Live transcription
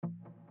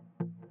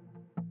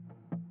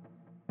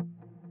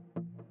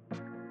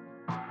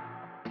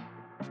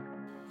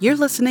You're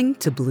listening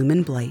to Bloom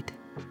and Blight,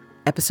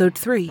 Episode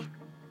 3,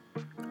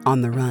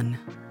 On the Run.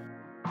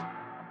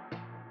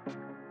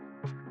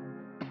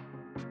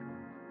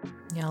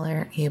 Y'all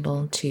are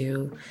able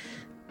to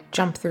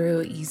jump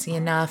through easy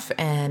enough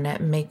and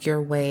make your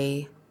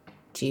way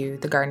to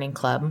the gardening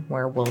club,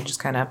 where we'll just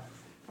kind of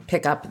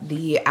pick up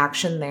the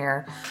action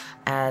there.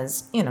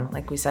 As, you know,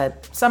 like we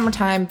said,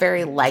 summertime,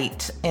 very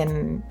light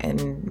in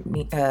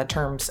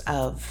terms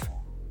of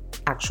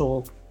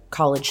actual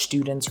college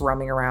students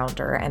roaming around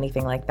or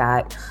anything like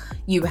that.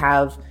 You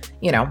have,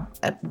 you know,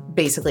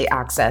 basically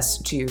access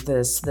to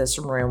this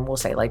room. We'll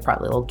say like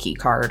probably a little key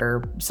card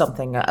or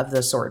something of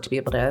the sort to be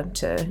able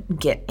to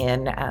get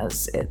in,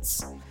 as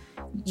it's,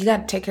 you got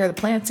to take care of the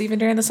plants even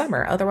during the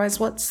summer. Otherwise,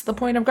 what's the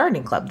point of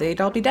gardening club?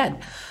 They'd all be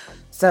dead.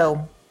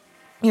 So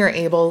you're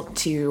able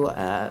to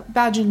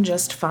badge in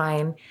just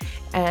fine,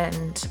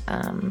 and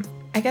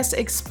I guess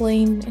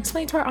explain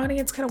to our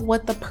audience kind of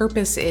what the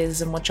purpose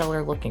is and what y'all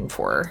are looking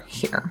for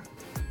here.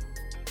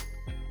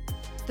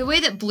 The way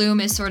that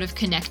Bloom is sort of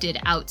connected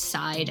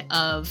outside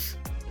of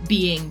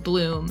being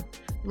Bloom,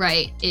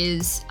 right,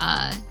 is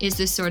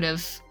this sort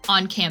of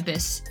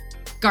on-campus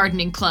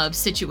gardening club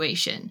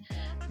situation,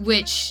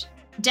 which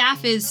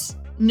Daff is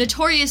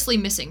notoriously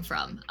missing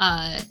from.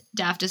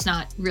 Daff does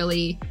not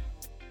really,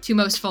 to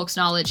most folks'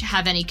 knowledge,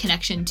 have any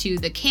connection to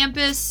the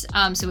campus.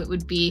 So it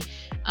would be,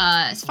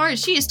 as far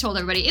as she has told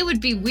everybody, it would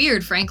be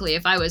weird, frankly,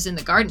 if I was in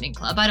the gardening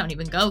club. I don't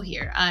even go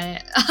here.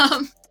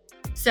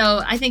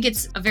 So I think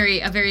it's a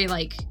very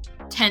like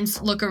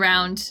tense look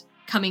around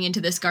coming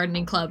into this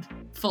gardening club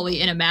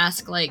fully in a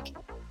mask, like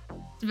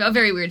a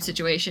very weird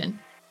situation.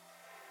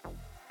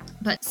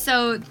 But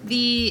so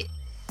the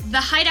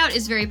hideout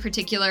is very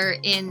particular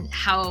in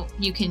how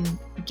you can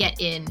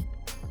get in,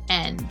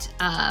 and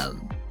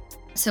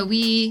so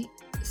we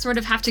sort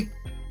of have to,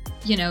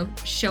 you know,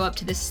 show up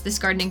to this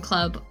gardening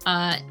club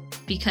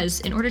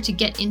because in order to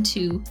get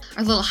into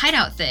our little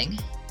hideout thing,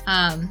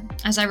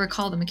 as I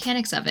recall the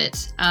mechanics of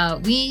it,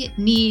 we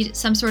need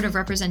some sort of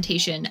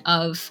representation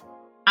of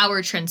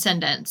our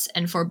transcendence.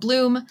 And for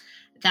Bloom,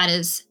 that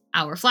is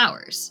our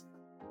flowers.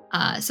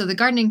 So the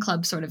gardening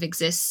club sort of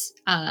exists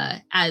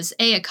as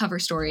a cover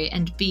story,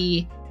 and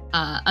B,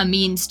 a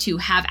means to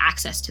have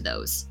access to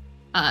those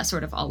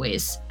sort of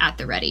always at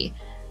the ready.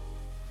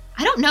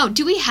 I don't know.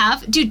 Do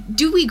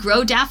we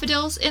grow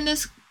daffodils in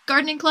this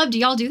gardening club? Do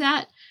y'all do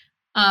that?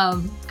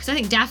 Because I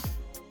think Daff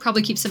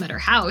probably keeps them at her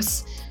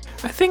house.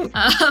 I think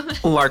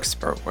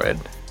Larkspur would.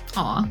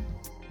 Aw.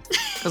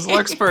 Because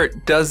Larkspur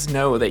does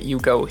know that you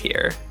go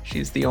here.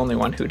 She's the only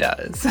one who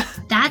does.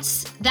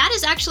 That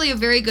is actually a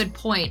very good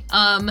point.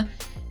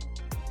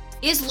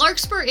 Is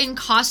Larkspur in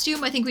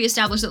costume? I think we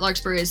established that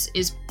Larkspur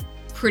is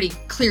pretty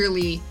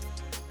clearly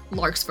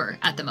Larkspur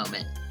at the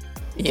moment.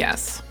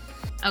 Yes.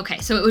 Okay,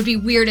 so it would be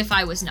weird if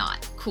I was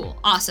not. Cool,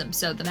 awesome.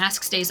 So the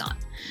mask stays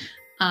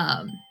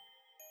on.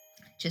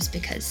 Just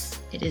because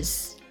it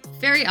is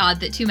very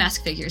odd that two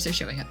mask figures are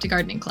showing up to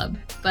gardening club,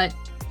 but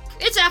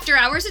it's after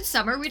hours. It's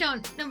summer. We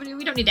don't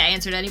need to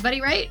answer to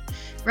anybody, right?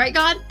 Right,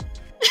 God?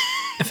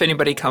 If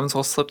anybody comes,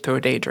 we'll slip through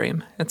a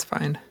daydream. It's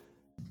fine.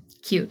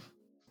 Cute.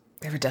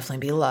 There would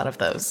definitely be a lot of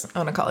those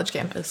on a college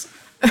campus.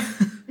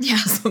 Yeah.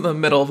 Just in the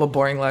middle of a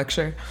boring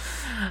lecture.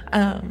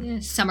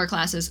 Summer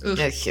classes.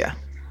 Oof. Yeah.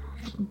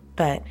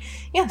 But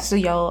yeah, so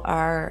y'all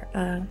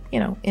are,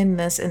 in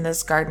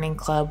this gardening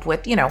club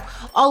with,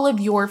 all of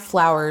your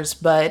flowers,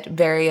 but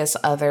various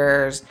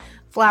others,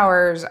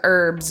 flowers,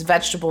 herbs,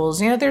 vegetables.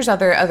 There's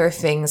other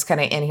things kind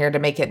of in here to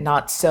make it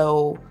not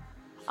so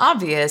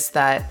obvious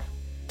that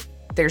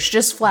there's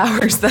just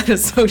flowers that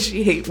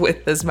associate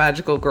with this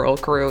magical girl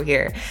crew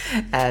here.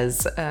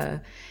 As,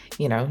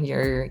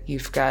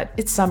 you've got,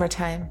 it's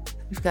summertime.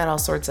 You've got all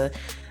sorts of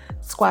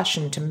squash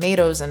and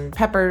tomatoes and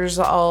peppers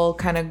all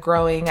kind of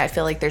growing. I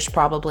feel like there's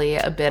probably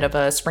a bit of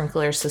a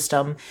sprinkler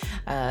system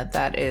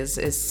that is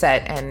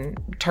set and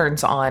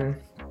turns on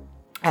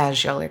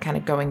as y'all are kind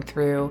of going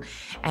through,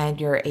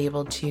 and you're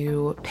able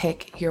to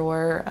pick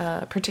your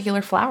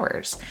particular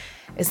flowers.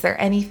 Is there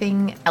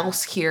anything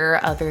else here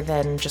other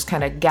than just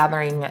kind of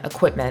gathering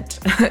equipment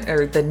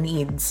or the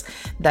needs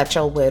that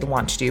y'all would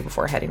want to do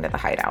before heading to the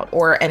hideout,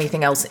 or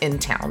anything else in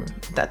town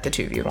that the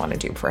two of you want to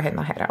do before heading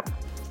to the hideout?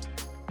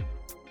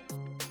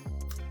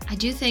 I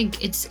do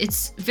think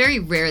it's very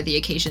rare the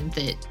occasion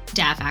that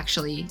Daff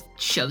actually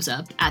shows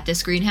up at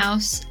this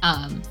greenhouse.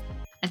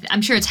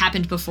 I'm sure it's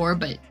happened before,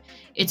 but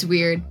it's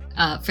weird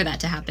for that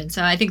to happen.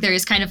 So I think there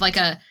is kind of like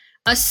a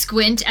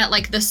squint at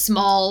like the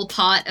small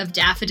pot of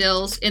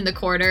daffodils in the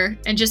corner,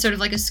 and just sort of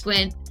like a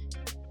squint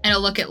and a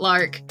look at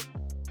Lark,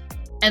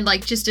 and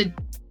like just a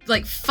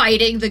like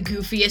fighting the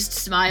goofiest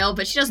smile,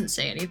 but she doesn't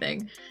say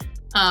anything.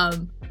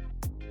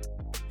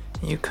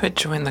 You could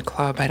join the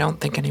club. I don't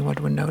think anyone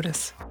would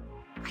notice.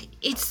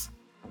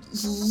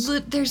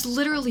 There's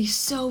literally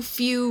so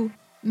few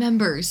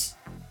members.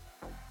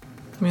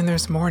 I mean,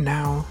 there's more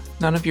now.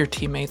 None of your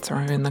teammates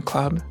are in the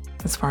club,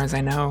 as far as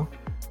I know.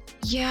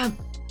 Yeah,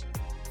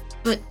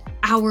 but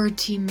our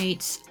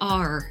teammates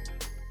are.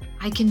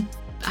 I can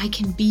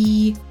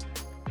be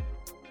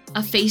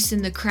a face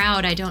in the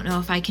crowd, I don't know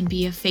if I can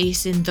be a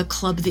face in the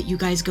club that you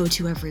guys go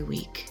to every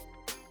week.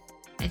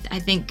 I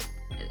think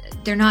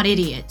they're not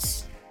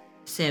idiots,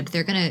 Sib.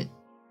 They're gonna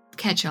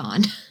catch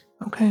on.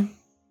 Okay.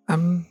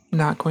 I'm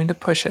not going to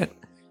push it.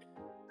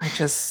 I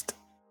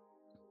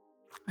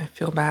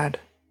feel bad.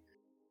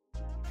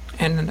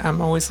 And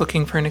I'm always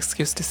looking for an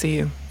excuse to see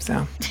you,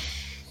 so.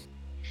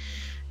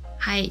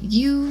 I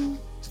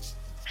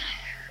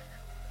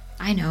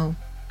know.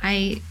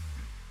 I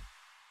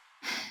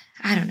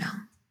don't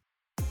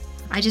know.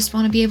 I just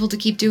want to be able to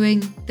keep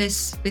doing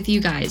this with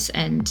you guys,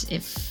 and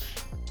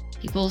if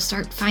people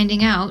start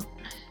finding out,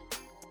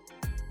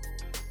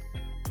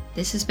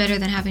 this is better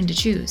than having to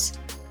choose.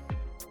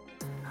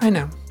 I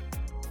know.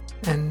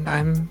 And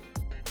I'm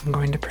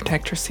going to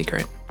protect your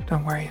secret.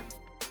 Don't worry.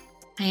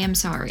 I am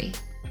sorry.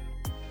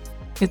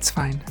 It's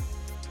fine.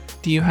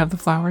 Do you have the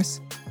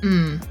flowers?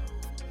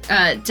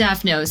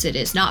 Daff knows it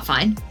is not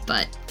fine,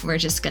 but we're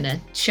just gonna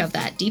shove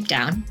that deep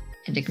down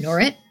and ignore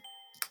it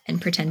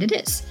and pretend it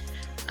is.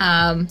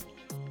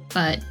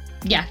 But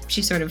yeah,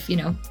 she sort of,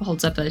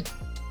 holds up a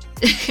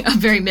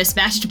very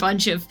mismatched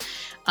bunch of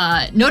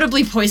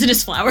notably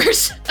poisonous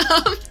flowers.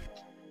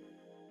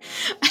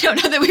 I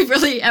don't know that we've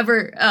really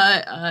ever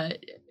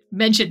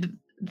mentioned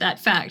that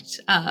fact,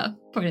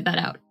 pointed that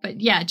out. But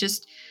yeah,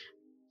 just,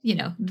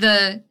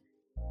 the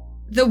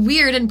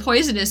weird and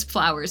poisonous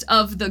flowers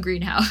of the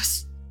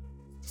greenhouse.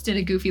 Just in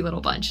a goofy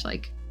little bunch.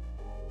 Like,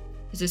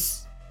 is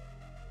this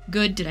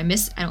good? I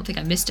don't think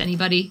I missed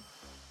anybody.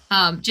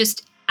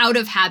 Just out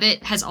of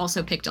habit has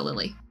also picked a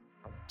lily.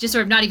 Just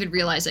sort of not even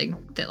realizing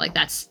that, like,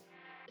 that's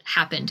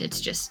happened.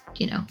 It's just,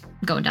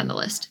 going down the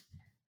list.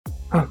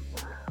 Oh,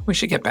 we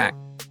should get back.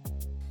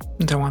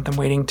 Don't want them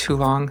waiting too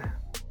long.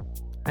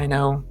 I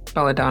know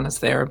Belladonna's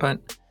there,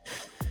 but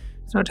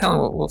there's no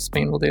telling what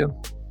Wolfsbane will do.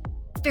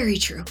 Very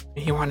true.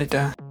 He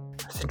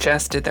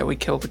suggested that we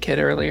kill the kid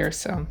earlier,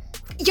 so.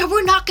 Yeah,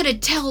 we're not gonna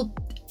tell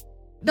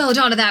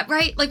Belladonna that,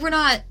 right? Like,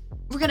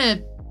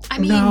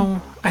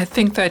 No, I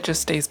think that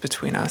just stays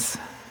between us.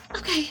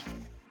 Okay.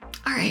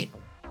 All right.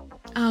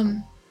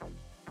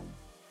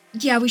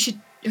 Yeah, we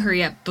should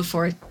hurry up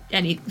before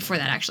that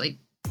actually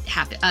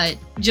happens.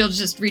 Jill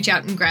just reach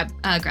out and grab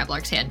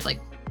Lark's hand,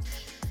 like,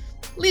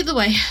 lead the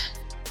way.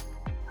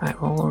 I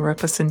will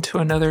rip us into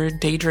another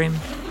daydream,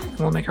 and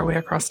we'll make our way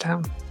across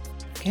town.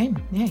 Okay,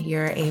 yeah,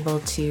 you're able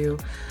to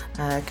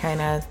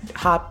kind of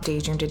hop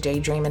daydream to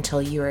daydream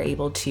until you are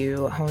able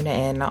to hone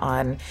in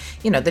on,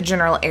 the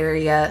general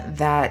area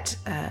that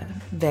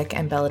Vic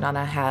and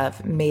Belladonna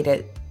have made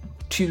it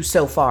to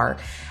so far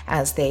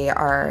as they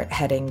are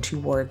heading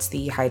towards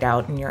the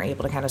hideout, and you're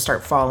able to kind of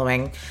start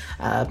following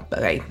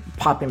by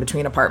popping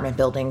between apartment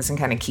buildings and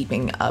kind of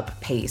keeping up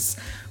pace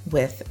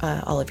with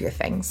all of your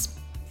things.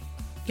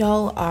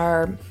 Y'all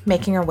are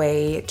making your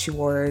way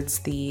towards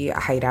the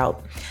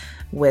hideout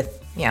with,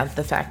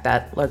 the fact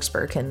that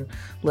Larkspur can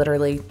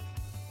literally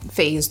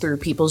phase through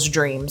people's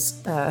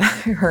dreams.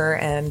 Her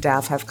and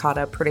Daff have caught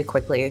up pretty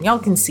quickly, and y'all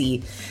can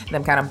see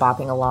them kind of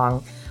bopping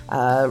along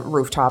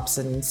rooftops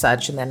and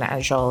such. And then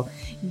as y'all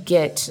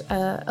get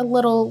a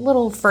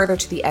little further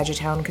to the edge of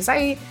town, because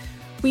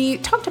we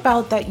talked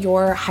about that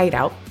your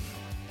hideout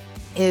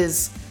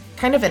is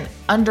kind of an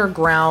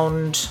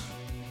underground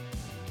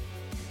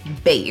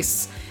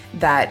base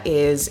that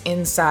is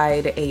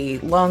inside a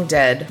long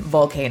dead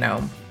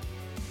volcano.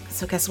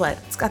 So guess what?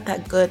 It's got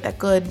that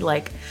good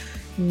like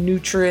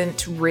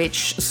nutrient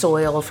rich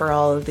soil for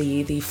all of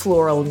the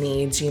floral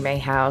needs you may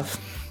have.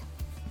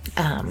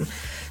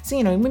 So,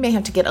 we may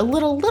have to get a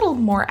little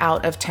more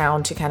out of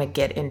town to kind of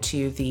get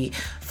into the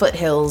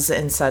foothills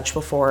and such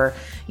before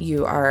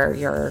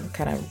you're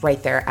kind of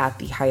right there at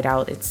the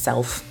hideout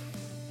itself.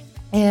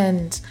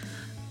 And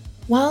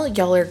while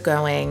y'all are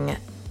going,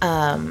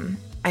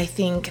 I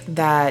think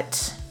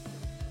that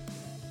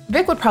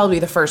Vic would probably be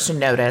the first to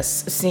notice,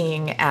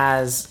 seeing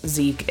as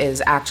Zeke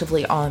is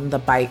actively on the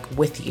bike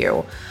with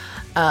you.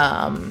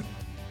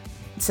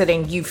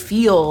 Sitting, you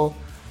feel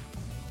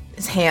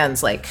his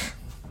hands like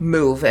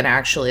move and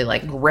actually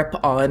like grip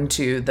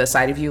onto the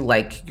side of you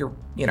like you're,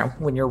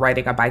 when you're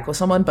riding a bike with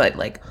someone, but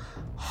like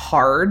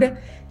hard.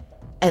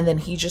 And then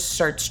he just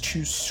starts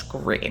to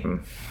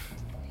scream.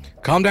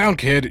 Calm down,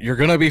 kid. You're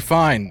gonna be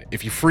fine.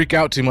 If you freak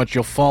out too much,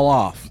 you'll fall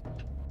off.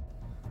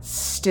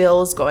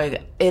 Still is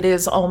going. It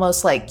is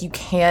almost like you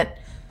can't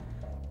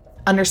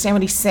understand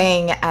what he's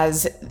saying,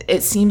 as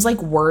it seems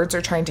like words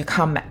are trying to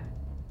come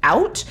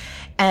out,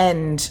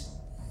 and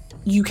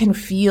you can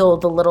feel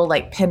the little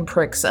like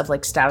pinpricks of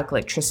like static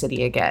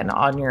electricity again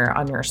on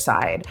your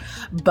side,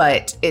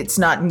 but it's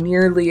not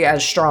nearly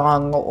as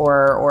strong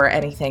or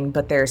anything.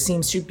 But there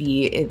seems to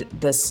be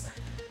this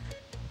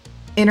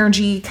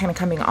energy kind of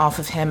coming off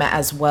of him,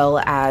 as well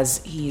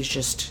as he's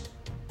just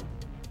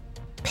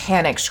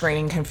panic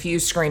screaming,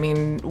 confused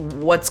screaming,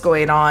 what's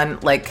going on,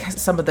 like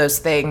some of those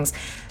things.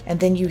 And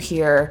then you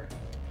hear,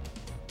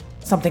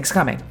 something's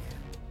coming,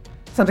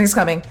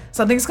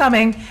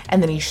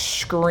 and then he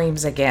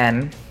screams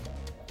again.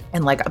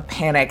 in like a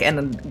panic,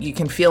 and you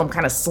can feel him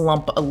kind of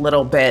slump a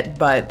little bit,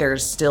 but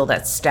there's still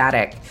that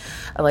static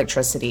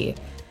electricity.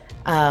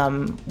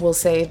 We'll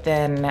say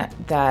then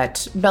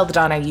that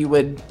Belladonna, you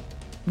would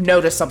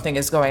notice something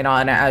is going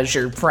on as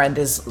your friend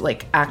is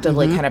like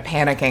actively kind of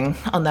panicking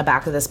on the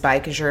back of this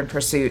bike as you're in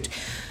pursuit.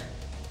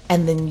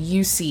 And then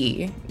you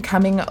see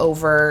coming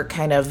over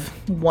kind of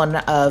one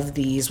of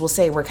these, we'll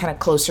say we're kind of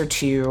closer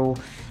to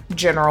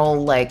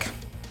general like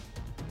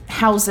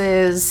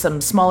houses,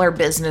 some smaller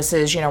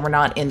businesses, we're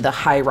not in the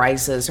high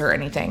rises or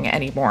anything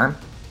anymore.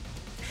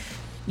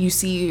 You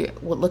see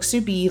what looks to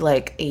be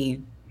like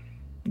a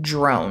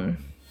drone.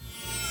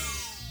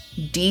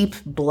 Deep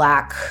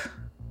black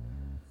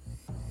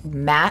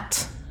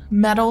matte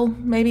metal,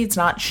 maybe it's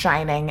not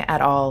shining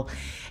at all,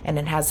 and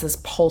it has this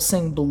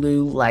pulsing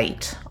blue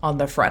light on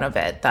the front of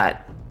it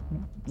that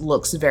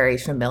looks very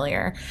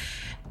familiar.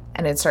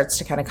 And it starts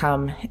to kind of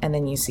come, and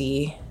then you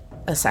see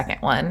a second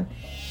one,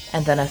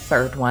 and then a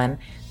third one.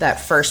 That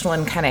first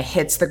one kind of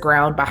hits the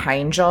ground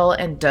behind y'all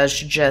and does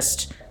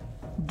just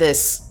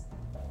this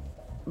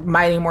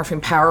Mighty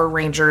Morphin Power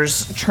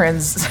Rangers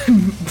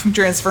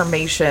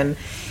transformation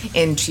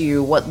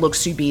into what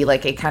looks to be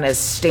like a kind of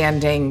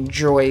standing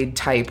droid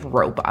type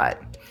robot.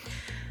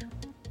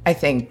 I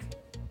think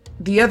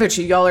the other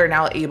two, y'all are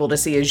now able to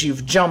see as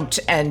you've jumped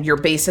and you're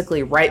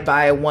basically right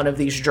by one of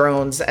these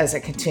drones as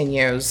it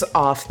continues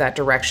off that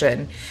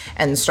direction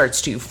and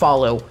starts to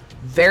follow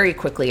very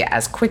quickly,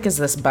 as quick as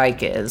this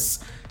bike is,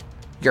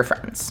 your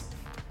friends.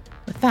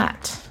 With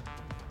that,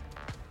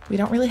 we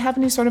don't really have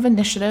any sort of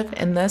initiative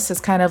in this. It's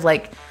kind of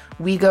like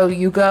we go,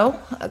 you go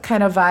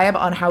kind of vibe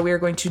on how we're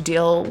going to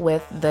deal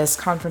with this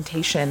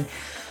confrontation.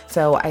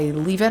 So I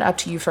leave it up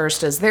to you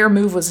first, as their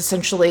move was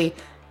essentially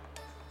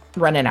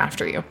running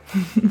after you.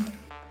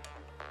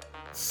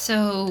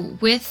 So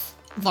with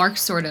Lark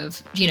sort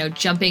of,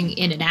 jumping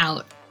in and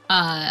out,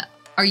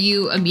 are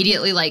you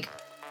immediately like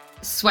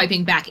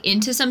swiping back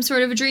into some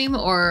sort of a dream,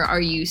 or are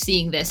you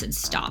seeing this and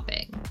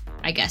stopping?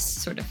 I guess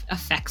sort of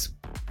affects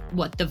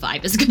what the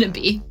vibe is going to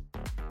be.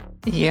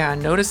 Yeah,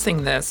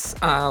 noticing this,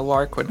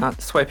 Lark would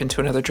not swipe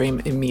into another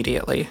dream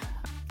immediately.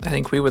 I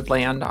think we would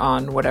land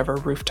on whatever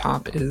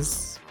rooftop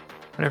is,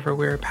 whatever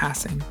we're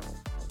passing.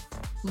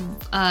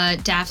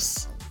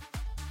 Daph's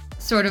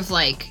sort of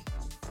like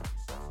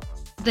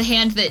the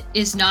hand that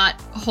is not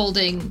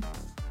holding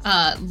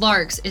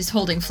Lark's is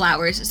holding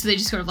Flowers, so they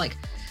just sort of like,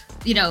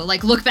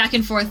 like look back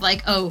and forth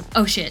like,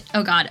 oh shit,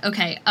 oh god,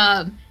 okay,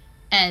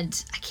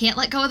 and I can't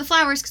let go of the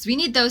flowers because we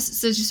need those,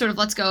 so just sort of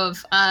lets go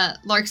of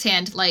Lark's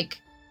hand, like,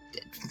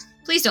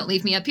 please don't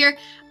leave me up here,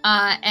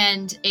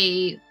 and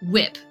a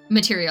whip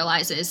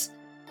materializes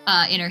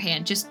in her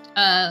hand, just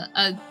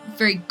a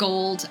very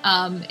gold,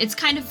 it's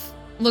kind of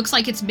looks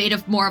like it's made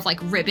of more of like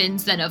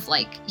ribbons than of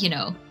like,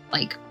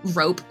 like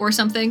rope or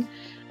something,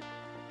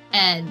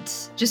 and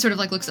just sort of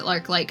like looks at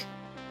Lark like,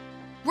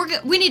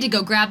 we need to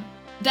go grab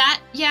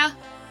that, yeah?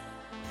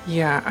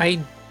 Yeah,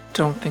 I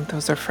don't think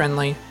those are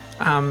friendly.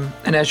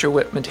 And as your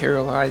whip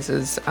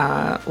materializes,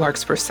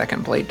 Larkspur's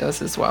second blade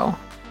does as well.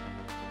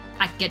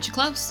 I can get you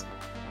close.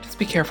 Just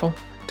be careful.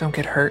 Don't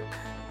get hurt.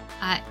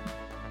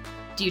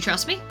 Do you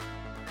trust me?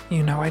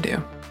 You know I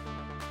do.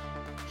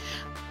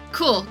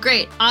 Cool,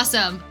 great,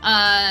 awesome.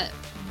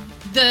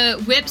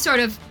 The whip sort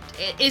of,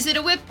 is it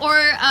a whip or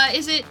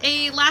is it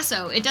a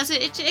lasso?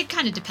 It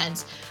kind of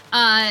depends.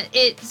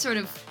 It sort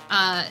of,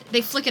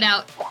 they flick it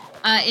out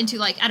into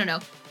like, I don't know,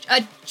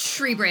 a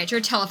tree branch or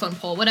a telephone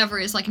pole, whatever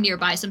is like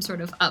nearby, some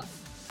sort of up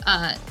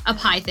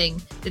high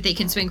thing that they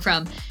can swing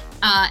from.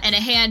 And a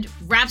hand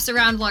wraps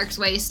around Lark's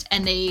waist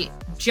and they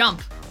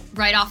jump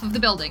right off of the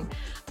building.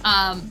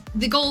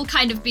 The goal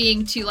kind of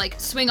being to like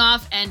swing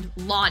off and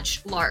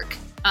launch Lark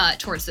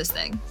towards this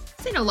thing.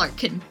 So they know Lark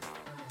can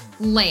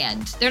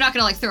land. They're not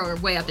gonna like throw her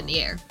way up in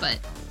the air, but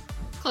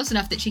close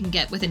enough that she can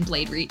get within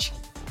blade reach.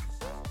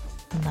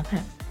 Love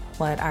it.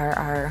 What are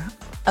our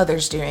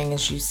others doing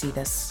as you see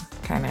this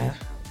kind of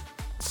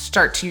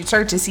start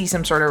to see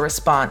some sort of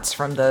response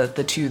from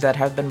the two that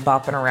have been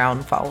bopping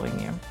around following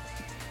you?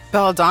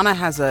 Belladonna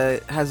has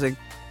a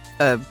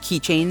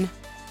keychain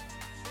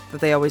that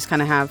they always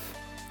kind of have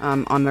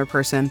on their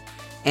person,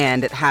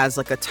 and it has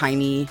like a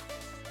tiny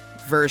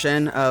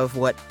version of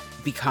what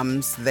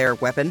becomes their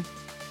weapon.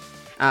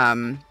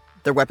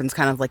 Their weapon's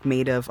kind of like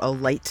made of a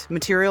light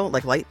material,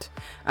 like light.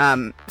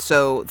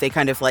 So they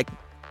kind of like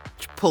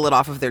pull it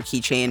off of their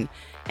keychain,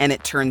 and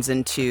it turns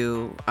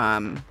into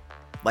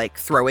like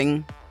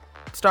throwing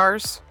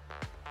stars,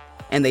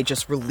 and they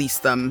just release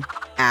them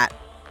at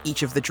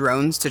each of the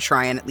drones to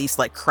try and at least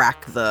like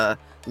crack the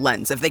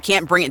lens. If they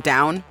can't bring it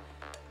down,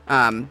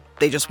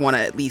 they just want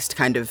to at least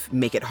kind of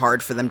make it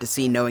hard for them to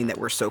see, knowing that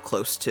we're so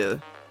close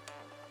to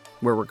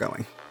where we're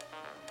going.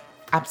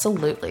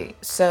 Absolutely.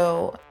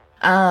 So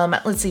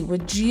let's see,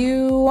 would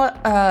you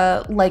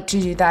like to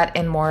do that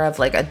in more of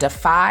like a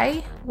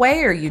defy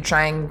way? Or are you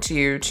trying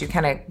to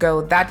kind of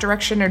go that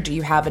direction, or do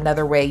you have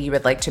another way you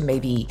would like to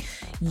maybe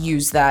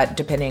use that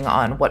depending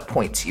on what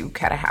points you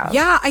kind of have?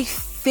 Yeah, I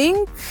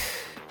think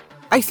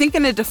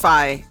in a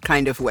defy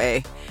kind of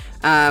way.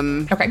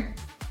 Okay.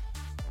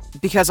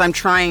 Because I'm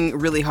trying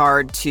really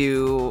hard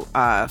to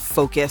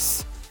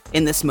focus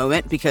in this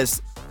moment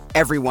because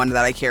everyone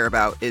that I care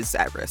about is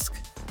at risk.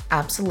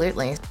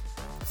 Absolutely.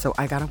 So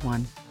I got a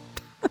 1.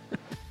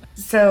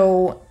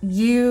 So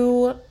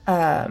you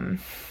kind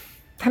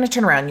of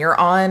turn around. You're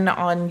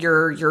on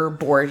your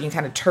board. You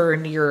kind of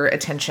turn your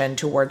attention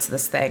towards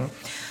this thing,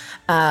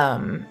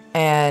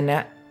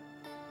 and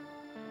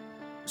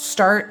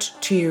start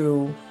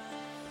to,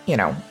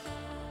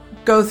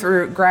 go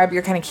through, grab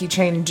your kind of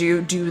keychain,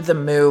 do the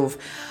move,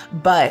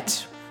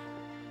 but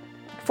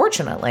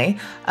fortunately,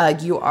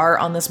 you are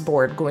on this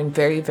board going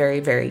very, very,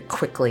 very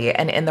quickly,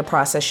 and in the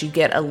process, you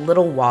get a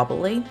little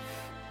wobbly.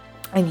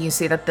 And you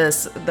see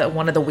that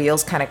one of the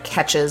wheels kind of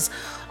catches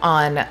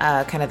on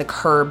kind of the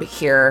curb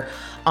here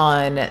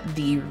on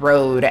the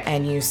road.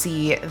 And you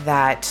see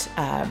that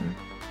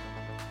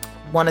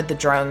one of the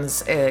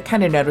drones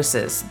kind of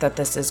notices that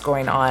this is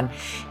going on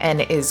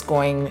and is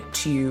going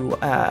to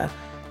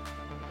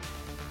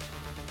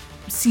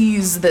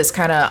seize this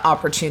kind of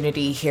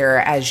opportunity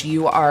here as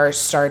you are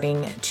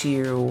starting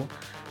to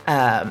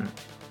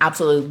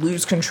absolutely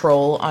lose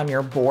control on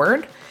your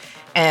board.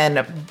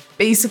 And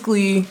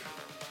basically,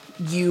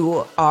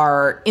 you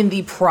are in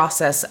the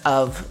process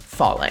of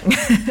falling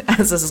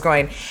as this is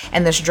going,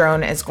 and this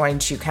drone is going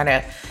to kind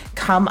of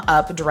come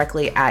up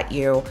directly at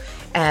you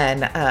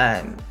and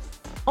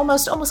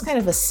almost kind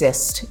of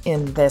assist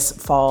in this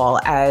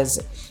fall as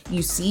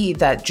you see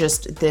that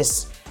just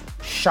this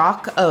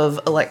shock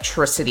of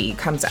electricity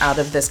comes out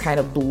of this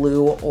kind of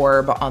blue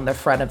orb on the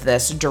front of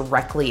this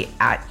directly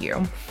at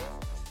you.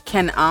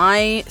 Can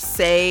I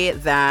say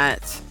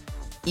that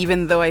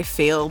even though I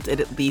failed, it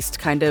at least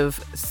kind of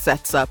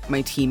sets up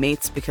my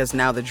teammates because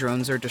now the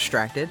drones are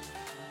distracted?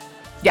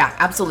 Yeah,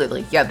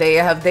 absolutely. Yeah,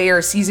 they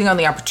are seizing on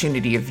the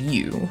opportunity of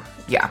you.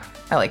 Yeah,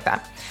 I like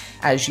that.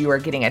 As you are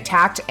getting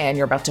attacked and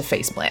you're about to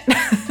faceplant.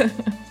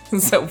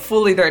 So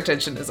fully their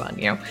attention is on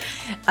you.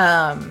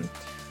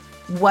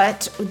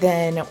 What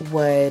then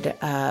would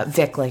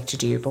Vic like to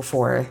do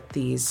before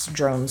these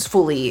drones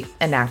fully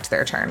enact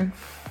their turn?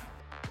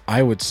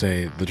 I would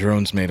say the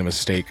drones made a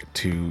mistake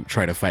to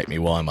try to fight me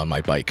while I'm on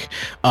my bike.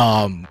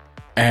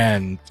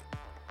 And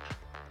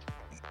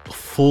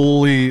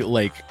fully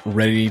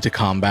ready to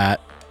combat,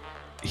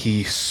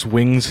 he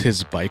swings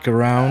his bike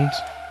around,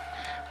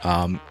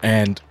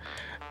 and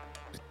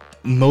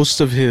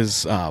most of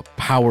his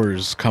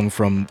powers come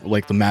from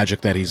the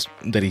magic that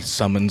he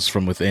summons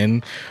from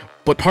within.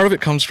 But part of it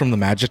comes from the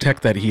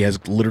Magitech that he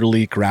has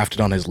literally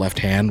grafted on his left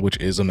hand, which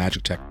is a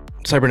Magitech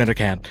cybernetic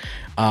hand,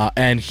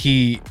 and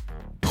he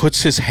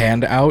puts his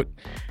hand out,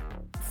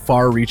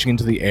 far reaching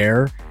into the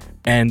air,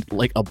 and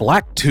a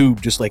black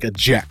tube just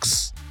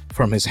ejects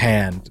from his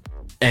hand,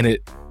 and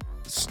it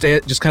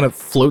just kind of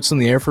floats in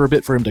the air for a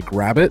bit for him to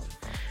grab it,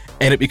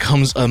 and it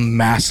becomes a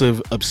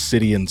massive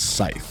obsidian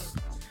scythe.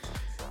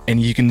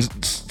 And you can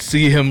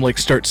see him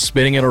start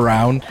spinning it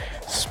around,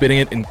 spinning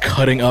it and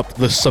cutting up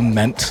the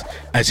cement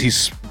as he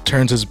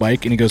turns his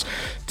bike, and he goes,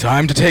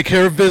 "Time to take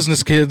care of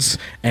business, kids."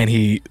 And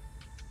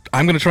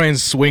I'm going to try and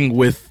swing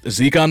with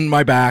Zeke on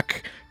my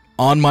back,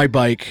 on my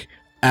bike,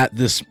 at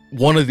this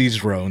one of these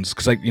drones,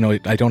 because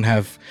I don't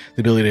have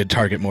the ability to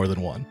target more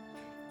than one.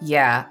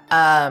 Yeah.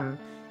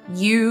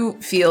 You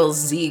feel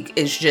Zeke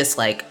is just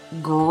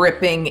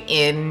gripping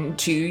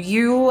into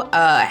you,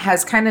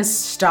 has kind of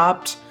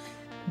stopped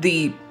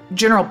the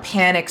general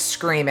panic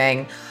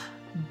screaming,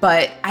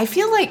 but I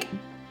feel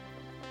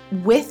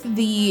with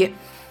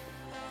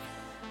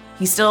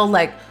he's still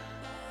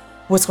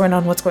what's going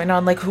on?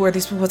 Who are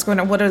these people? What's going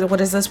on?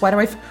 What is this? Why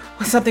do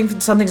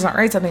something's not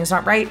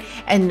right.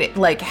 And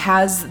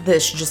has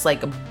this just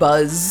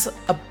buzz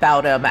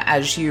about him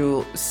as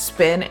you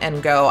spin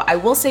and go. I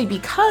will say,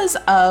 because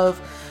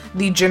of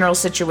the general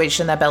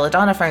situation that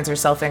Belladonna finds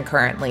herself in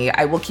currently,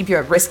 I will keep you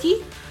at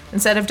risky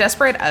instead of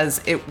desperate,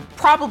 as it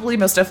probably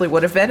most definitely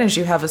would have been, as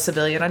you have a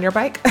civilian on your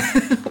bike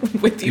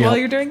with you while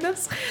you're doing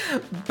this.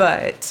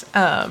 But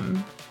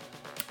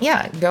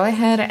yeah, go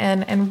ahead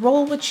and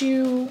roll what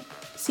you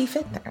see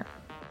fit there.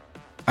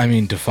 I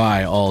mean,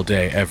 defy all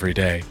day, every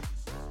day.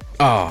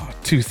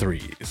 2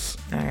 3s.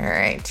 All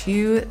right,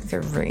 2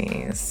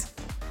 3s.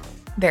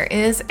 There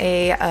is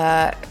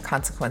a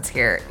consequence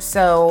here.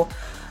 So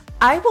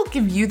I will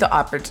give you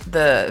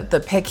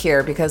the pick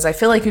here, because I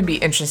feel like it'd be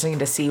interesting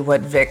to see what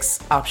Vic's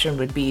option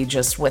would be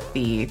just with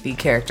the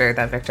character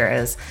that Victor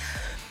is.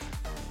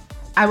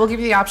 I will give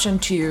you the option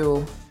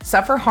to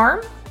suffer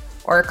harm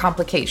or a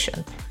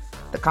complication.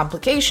 The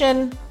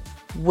complication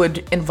would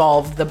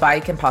involve the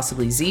bike and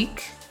possibly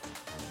Zeke.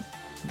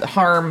 The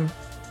harm,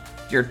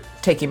 you're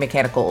taking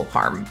mechanical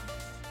harm.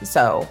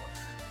 So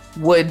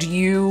would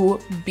you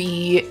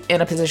be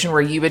in a position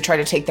where you would try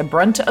to take the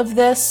brunt of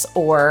this,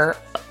 or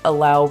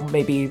allow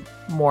maybe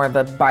more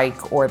the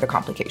bike or the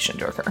complication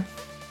to occur?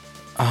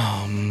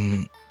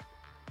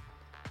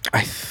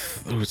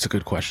 It's a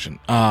good question.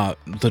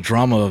 The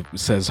drama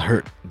says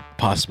hurt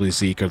possibly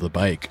Zeke or the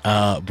bike,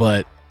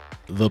 but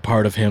the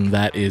part of him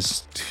that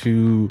is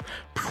too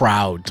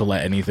proud to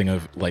let anything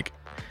of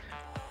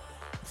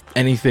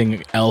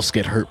anything else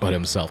get hurt but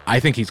himself. I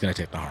think he's going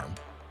to take the harm.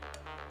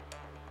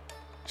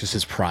 Just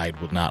his pride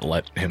would not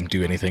let him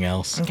do anything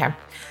else. Okay,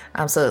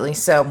 absolutely.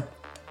 So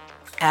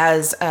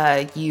as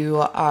you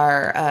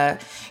are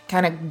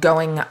kind of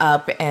going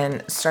up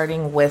and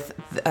starting with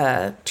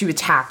to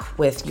attack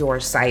with your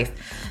scythe,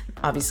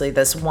 obviously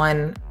this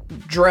one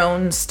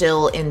drone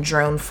still in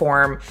drone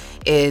form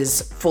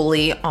is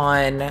fully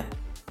on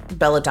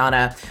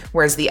Belladonna,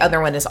 whereas the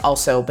other one is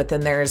also, but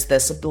then there's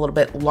this a little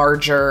bit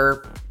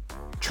larger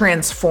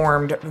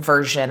transformed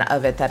version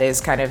of it that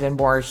is kind of in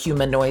more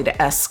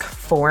humanoid-esque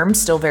form,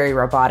 still very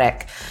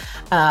robotic,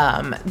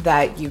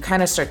 that you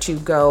kind of start to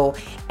go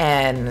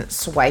and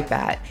swipe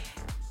at.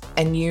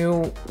 And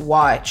you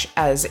watch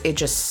as it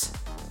just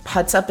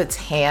puts up its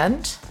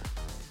hand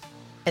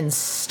and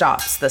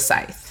stops the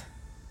scythe.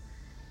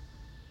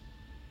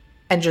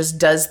 And just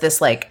does this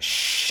like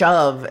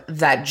shove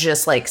that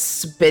just like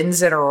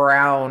spins it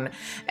around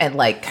and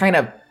like kind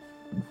of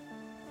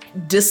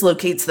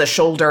dislocates the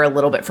shoulder a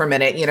little bit for a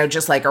minute, you know,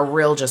 just like a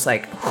real, just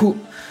like whoop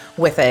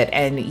with it.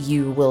 And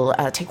you will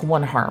take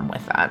 1 harm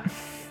with that.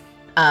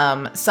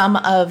 Some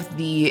of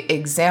the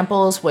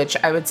examples, which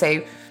I would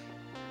say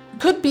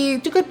could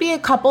be a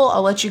couple.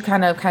 I'll let you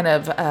kind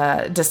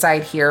of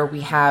decide here.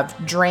 We have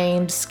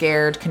drained,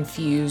 scared,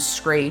 confused,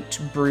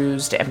 scraped,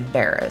 bruised,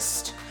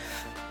 embarrassed,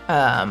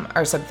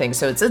 or something.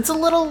 So it's a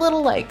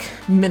little like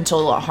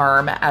mental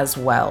harm as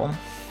well.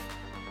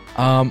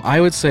 I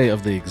would say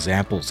of the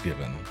examples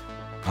given,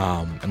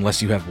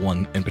 unless you have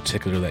one in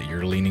particular that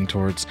you're leaning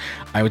towards,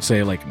 I would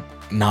say like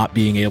not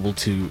being able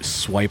to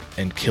swipe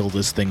and kill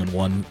this thing in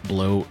one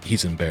blow,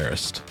 he's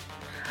embarrassed.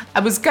 I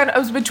was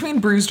between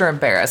bruised or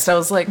embarrassed. I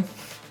was like,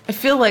 I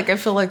feel like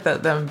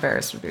the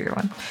embarrassed would be your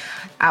one.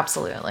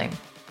 Absolutely.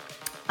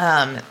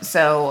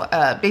 So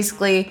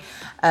basically,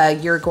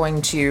 you're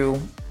going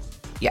to,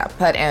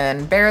 put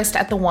embarrassed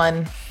at the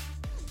 1.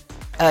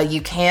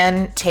 You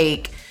can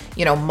take,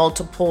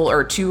 multiple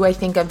or 2, I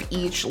think, of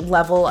each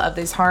level of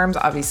these harms.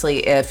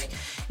 Obviously,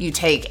 if you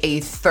take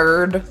a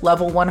 3rd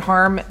level 1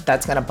 harm,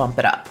 that's going to bump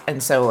it up.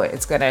 And so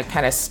it's going to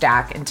kind of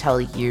stack until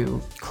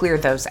you clear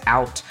those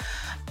out.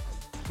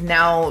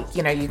 Now,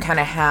 you kind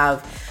of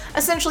have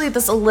essentially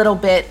this a little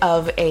bit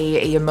of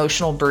a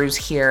emotional bruise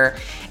here.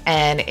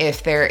 And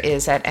if there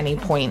is at any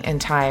point in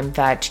time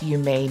that you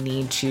may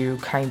need to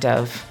kind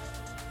of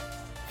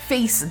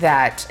face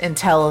that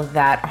until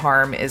that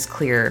harm is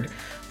cleared,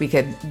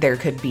 there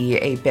could be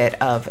a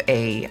bit of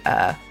a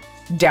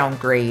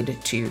downgrade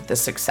to the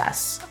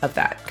success of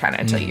that kind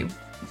of until you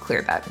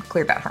clear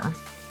that harm.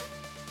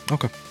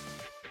 Okay.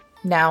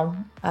 Now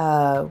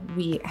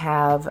we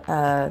have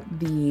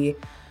the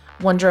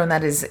one drone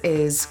that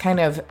is kind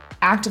of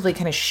actively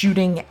kind of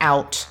shooting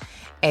out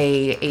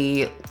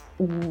a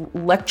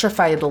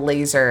electrified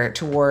laser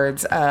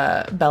towards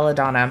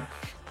Belladonna,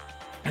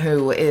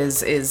 who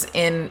is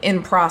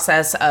in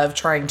process of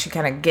trying to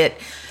kind of get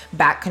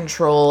back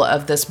control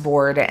of this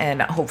board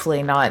and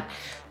hopefully not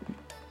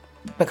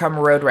become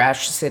Road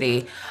Rash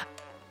City.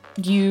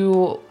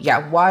 You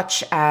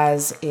watch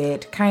as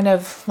it kind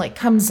of like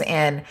comes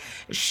in,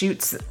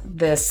 shoots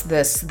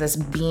this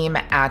beam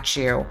at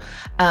you.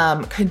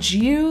 Could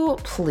you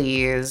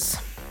please?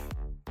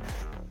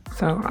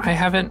 So I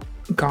haven't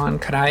gone.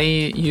 Could I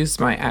use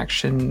my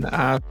action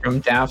from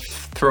Daff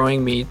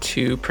throwing me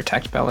to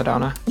protect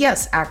Belladonna?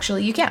 Yes,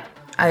 actually you can.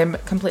 I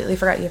completely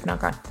forgot you have not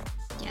gone.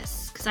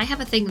 Yes, because I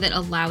have a thing that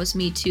allows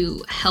me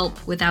to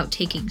help without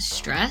taking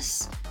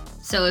stress.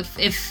 So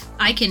if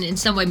I can in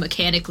some way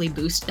mechanically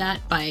boost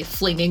that by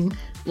flinging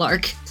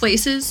Lark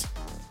places,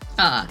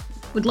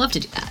 would love to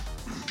do that.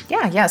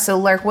 Yeah. So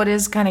Lark, what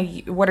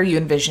are you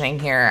envisioning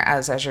here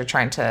as you're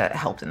trying to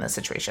help in this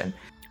situation?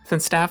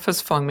 Since Daff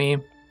has flung me,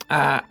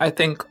 I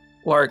think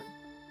Lark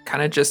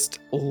kind of just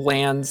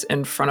lands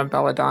in front of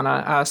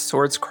Belladonna,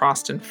 swords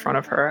crossed in front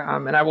of her,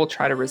 and I will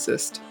try to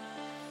resist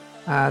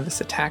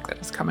this attack that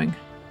is coming.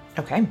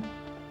 Okay.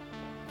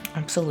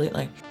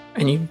 Absolutely.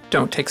 And you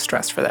don't take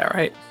stress for that,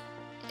 right?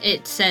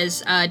 It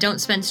says,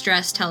 don't spend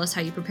stress, tell us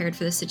how you prepared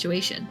for this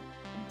situation.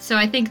 So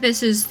I think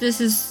this is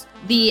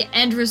the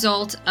end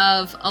result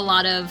of a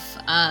lot of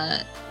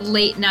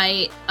late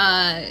night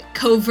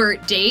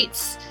covert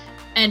dates.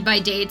 And by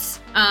dates,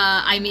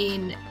 I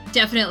mean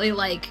definitely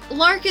like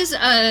Lark is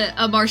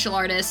a martial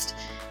artist,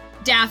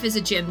 Daff is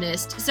a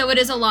gymnast. So it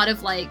is a lot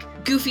of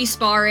like goofy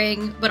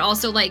sparring, but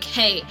also like,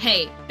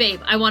 hey, babe,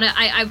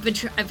 I've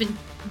been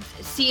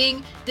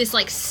seeing this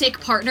like sick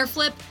partner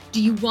flip.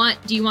 Do you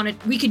want to,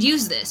 we could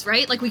use this,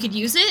 right? Like we could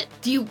use it.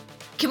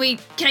 Can I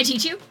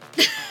teach you?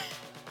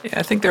 Yeah,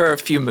 I think there are a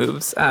few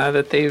moves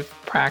that they've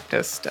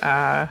practiced,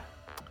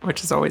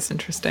 which is always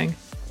interesting.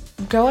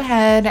 Go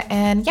ahead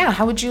and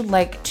how would you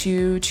like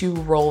to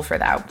roll for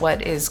that?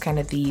 What is kind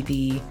of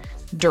the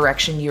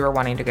direction you are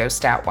wanting to go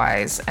stat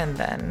wise? And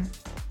then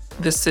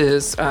this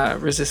is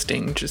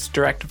resisting just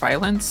direct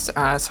violence, so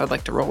I'd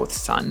like to roll with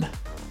Sun.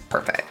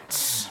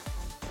 Perfect.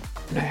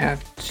 And I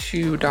have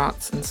 2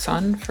 dots in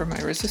Sun for my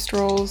resist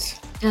rolls.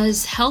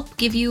 Does help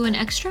give you an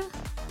extra?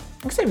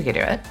 Looks like we could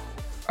do it.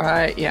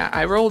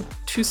 I rolled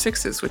 2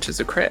 6s, which is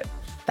a crit.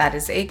 That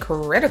is a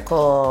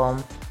critical.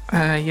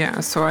 Yeah,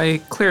 so I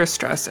clear a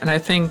stress, and I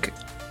think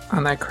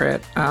on that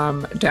crit,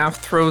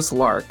 Daff throws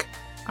Lark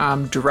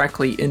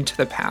directly into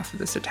the path of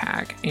this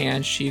attack,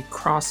 and she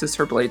crosses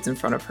her blades in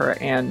front of her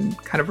and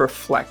kind of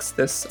reflects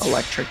this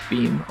electric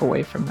beam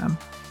away from them.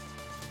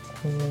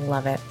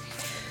 Love it.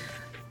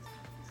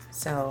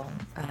 So,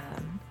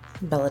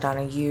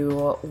 Belladonna,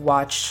 you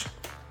watch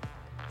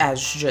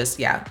as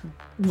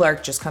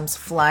Lark just comes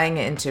flying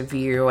into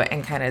view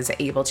and kind of is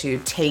able to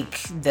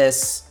take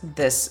this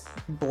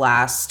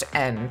blast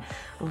and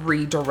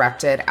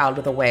redirect it out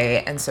of the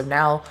way. And so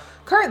now,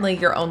 currently,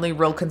 your only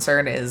real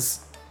concern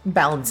is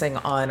balancing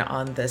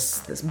on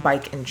this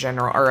bike in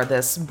general, or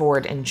this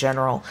board in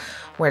general.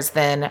 Whereas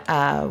then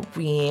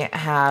we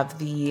have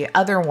the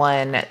other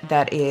one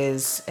that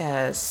is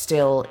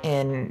still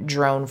in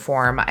drone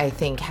form, I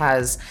think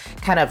has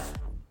kind of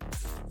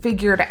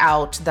figured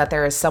out that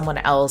there is someone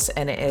else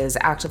and is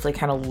actively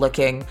kind of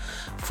looking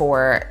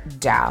for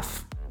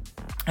Daff.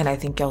 And I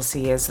think you'll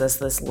see as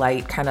this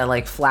light kind of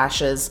like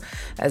flashes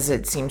as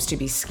it seems to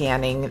be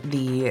scanning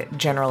the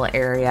general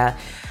area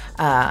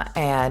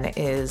and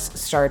is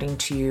starting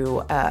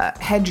to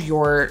head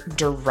your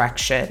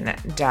direction,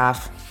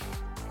 Daff.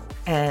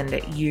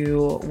 And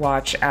you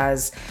watch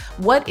as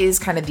what is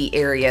kind of the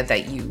area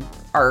that you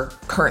are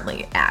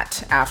currently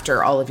at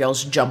after all of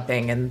y'all's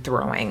jumping and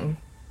throwing.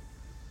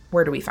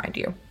 Where do we find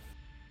you?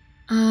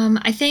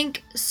 I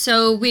think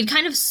so. We'd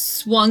kind of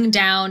swung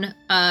down,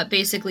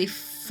 basically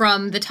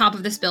from the top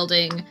of this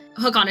building,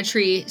 hook on a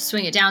tree,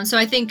 swing it down. So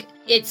I think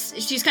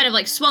she's kind of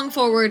like swung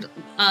forward,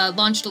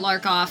 launched a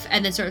Lark off,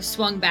 and then sort of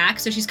swung back.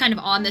 So she's kind of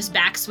on this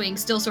backswing,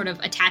 still sort of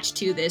attached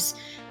to this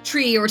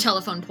tree or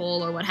telephone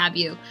pole or what have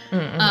you.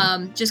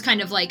 Mm-hmm. Just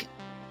kind of like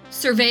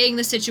surveying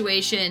the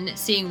situation,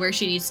 seeing where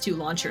she needs to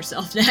launch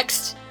herself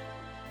next.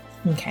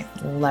 Okay,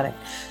 love it.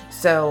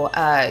 So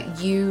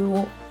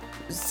you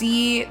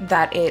see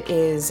that it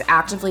is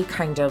actively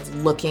kind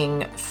of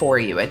looking for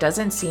you. It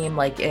doesn't seem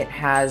like it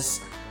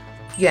has,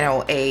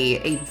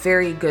 a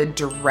very good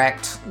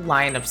direct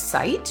line of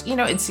sight.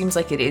 It seems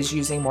like it is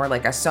using more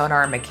like a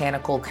sonar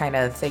mechanical kind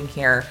of thing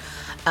here.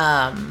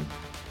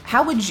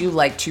 How would you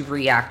like to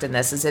react in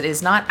this? As it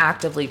is not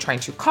actively trying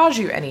to cause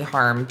you any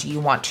harm, do you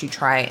want to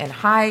try and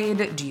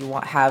hide? Do you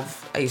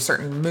have a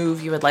certain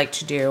move you would like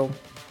to do?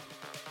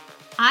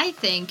 I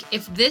think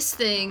if this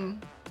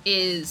thing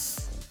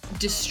is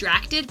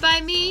distracted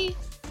by me,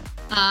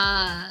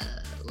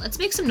 let's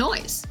make some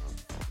noise.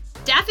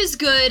 Daff is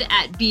good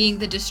at being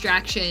the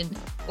distraction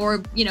or,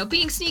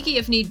 being sneaky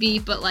if need be,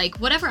 but like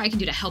whatever I can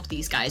do to help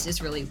these guys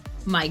is really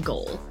my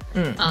goal.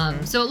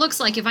 Mm-hmm. So it looks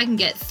like if I can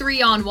get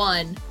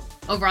 3-on-1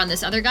 over on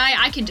this other guy,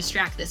 I can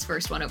distract this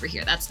first one over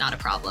here. That's not a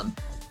problem.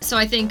 So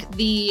I think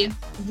the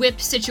whip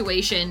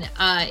situation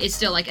is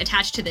still like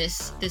attached to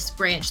this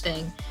branch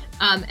thing.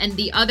 And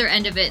the other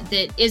end of it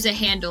that is a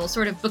handle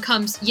sort of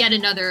becomes yet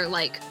another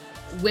like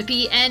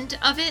whippy end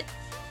of it.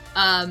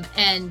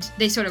 And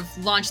they sort of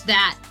launch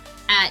that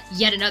at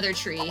yet another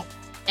tree.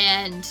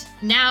 And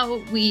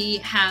now we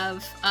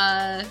have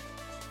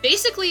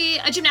basically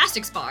a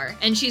gymnastics bar.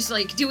 And she's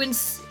like doing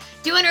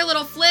her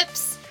little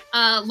flips,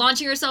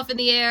 launching herself in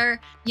the air,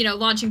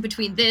 launching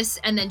between this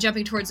and then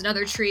jumping towards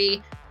another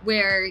tree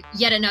where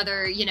yet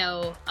another,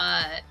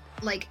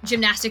 like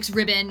gymnastics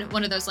ribbon,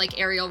 one of those like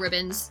aerial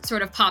ribbons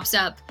sort of pops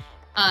up,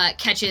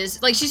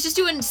 catches, like she's just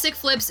doing sick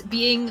flips,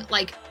 being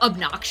like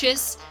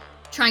obnoxious,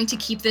 trying to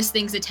keep this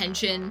thing's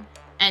attention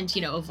and,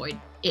 avoid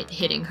it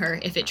hitting her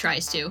if it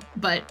tries to,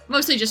 but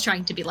mostly just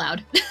trying to be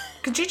loud.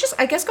 Could you just,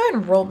 I guess, go ahead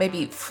and roll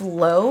maybe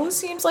flow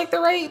seems like the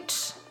right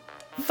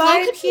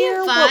vibe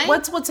here?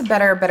 What's a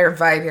better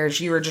vibe here as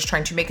you were just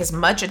trying to make as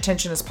much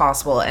attention as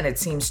possible and it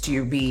seems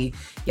to be,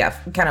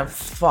 kind of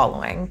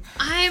following.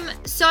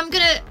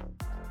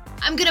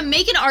 I'm gonna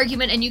make an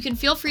argument, and you can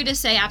feel free to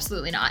say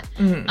absolutely not.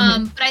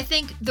 Mm-hmm. But I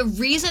think the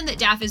reason that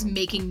Daff is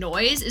making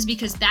noise is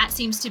because that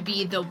seems to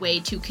be the way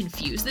to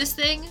confuse this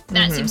thing.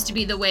 That seems to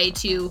be the way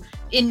to,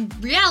 in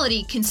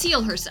reality,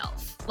 conceal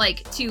herself.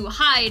 Like, to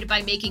hide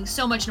by making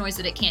so much noise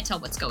that it can't tell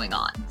what's going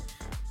on.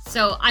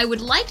 So I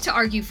would like to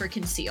argue for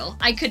conceal.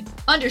 I could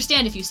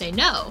understand if you say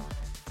no,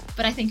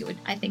 but I think it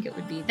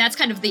would be, that's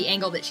kind of the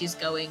angle that she's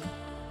going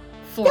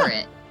for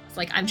it. It's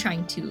like, I'm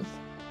trying to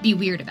be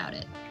weird about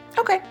it.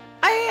 Okay.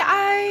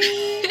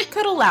 I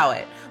could allow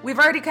it. We've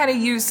already kind of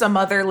used some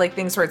other like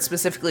things where it's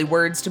specifically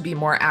words to be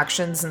more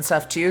actions and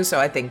stuff too. So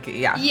I think,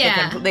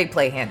 they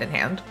play hand in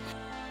hand.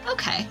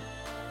 Okay.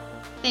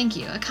 Thank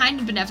you. A kind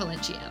and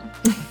benevolent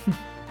GM.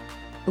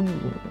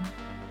 Ooh.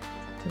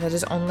 That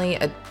is only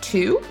a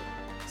 2?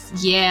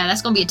 Yeah,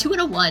 that's going to be a 2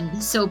 and a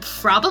 1. So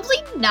probably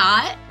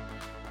not.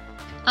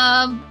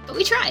 But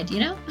we tried,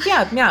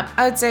 Yeah.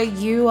 I would say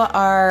you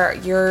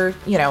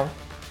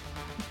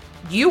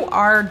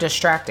are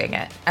distracting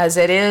it as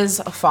it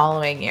is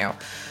following you.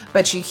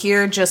 But you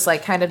hear just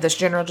like kind of this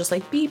general just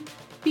like beep,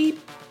 beep,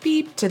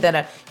 beep to then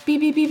a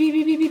beep, beep, beep, beep,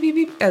 beep, beep, beep,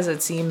 beep, as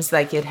it seems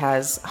like it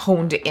has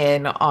honed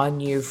in on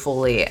you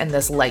fully and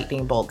this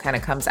lightning bolt kind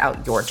of comes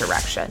out your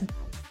direction.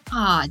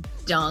 Ah,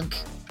 dunk.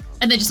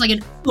 And then just like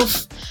an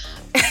oof.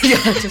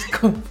 Yeah, just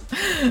go.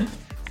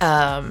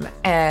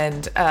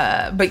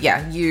 But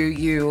yeah,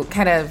 you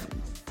kind of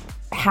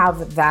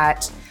have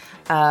that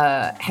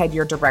head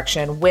your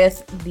direction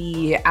with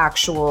the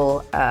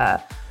actual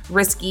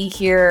risky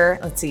here.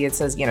 Let's see, it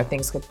says,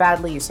 things go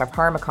badly, you suffer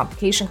harm, a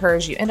complication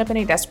occurs, you end up in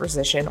a desperate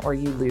position, or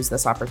you lose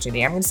this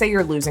opportunity. I'm going to say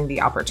you're losing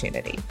the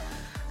opportunity.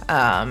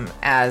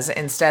 As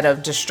instead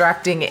of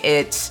distracting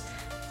it,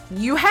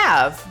 you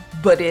have,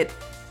 but it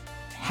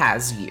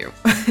has you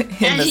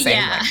in the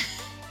same way.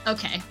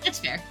 Okay, that's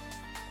fair.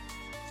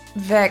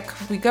 Vic,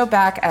 we go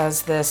back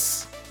as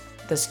this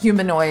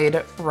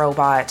humanoid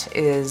robot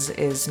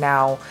is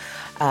now,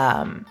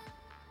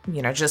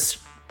 just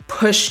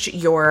pushed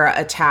your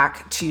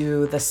attack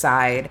to the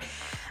side.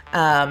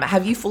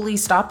 Have you fully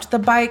stopped the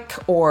bike,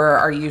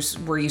 or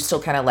were you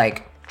still kind of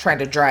like trying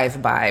to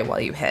drive by while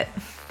you hit?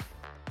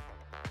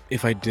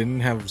 If I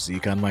didn't have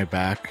Zeke on my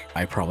back,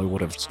 I probably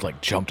would have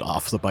like jumped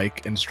off the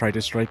bike and tried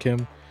to strike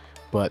him.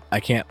 But I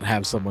can't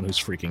have someone who's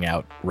freaking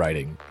out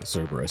riding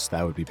Cerberus.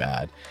 That would be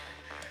bad.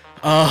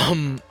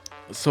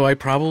 So I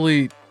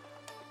probably,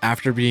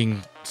 after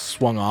being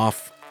swung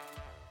off,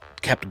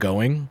 kept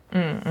going.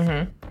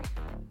 Mm-hmm.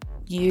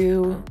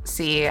 You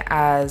see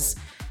as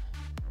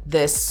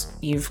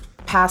you've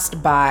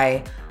passed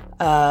by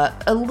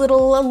a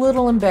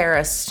little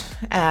embarrassed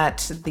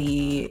at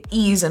the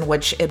ease in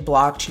which it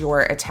blocked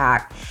your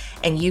attack,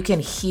 and you can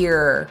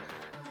hear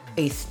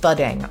a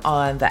thudding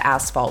on the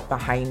asphalt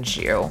behind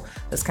you,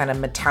 this kind of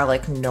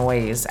metallic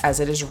noise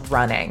as it is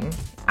running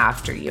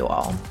after you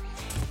all.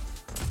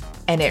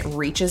 And it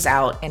reaches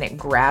out and it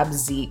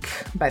grabs Zeke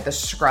by the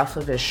scruff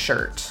of his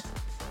shirt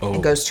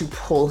and goes to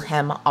pull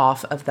him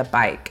off of the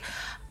bike.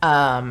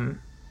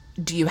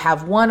 Do you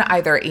have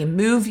either a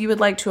move you would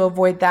like to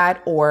avoid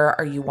that, or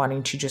are you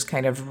wanting to just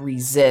kind of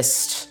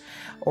resist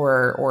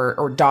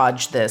or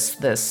dodge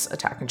this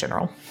attack in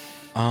general?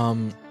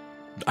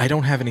 I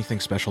don't have anything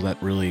special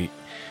that really,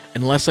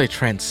 unless I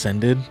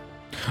transcended.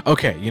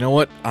 Okay, you know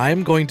what?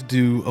 I'm going to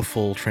do a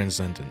full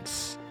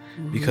transcendence,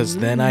 because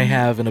then I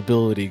have an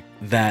ability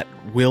that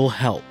will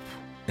help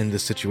in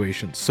this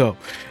situation. So,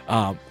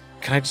 can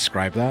I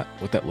describe that?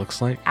 What that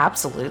looks like?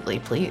 Absolutely,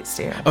 please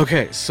do.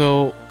 Okay,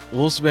 so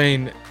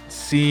Wolfsbane,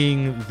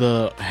 seeing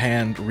the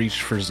hand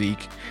reach for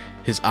Zeke,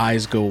 his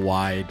eyes go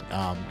wide.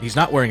 He's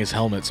not wearing his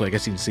helmet, so I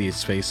guess you can see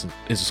his face and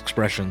his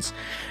expressions.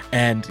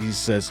 And he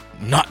says,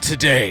 "Not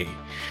today."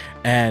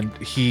 And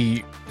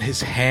his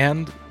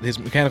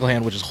mechanical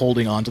hand, which is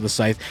holding onto the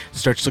scythe,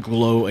 starts to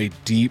glow a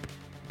deep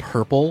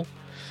purple.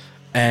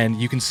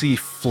 And you can see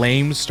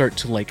flames start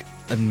to like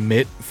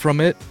emit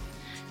from it.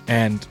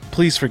 And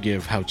please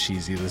forgive how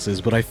cheesy this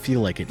is, but I feel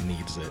like it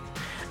needs it.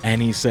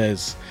 And he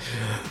says,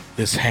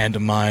 "This hand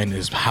of mine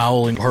is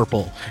howling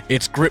purple.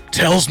 Its grip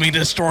tells me to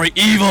destroy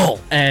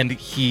evil." And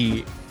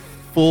he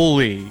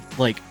fully,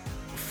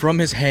 from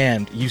his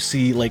hand, you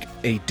see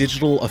a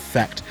digital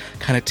effect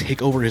kind of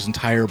take over his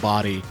entire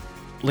body.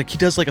 He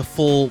does a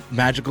full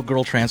magical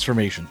girl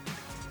transformation.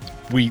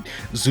 We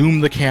zoom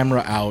the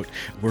camera out.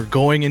 We're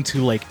going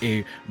into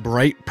a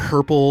bright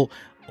purple,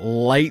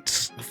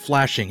 lights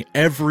flashing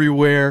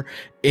everywhere.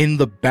 In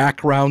the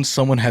background,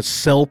 someone has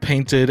cell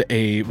painted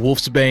a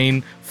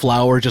Wolfsbane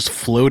flower just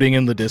floating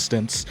in the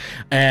distance.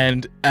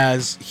 And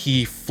as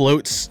he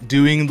floats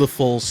doing the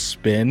full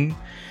spin,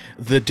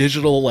 the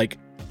digital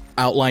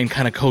outline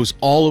kind of goes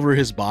all over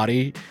his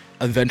body,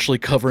 eventually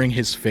covering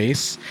his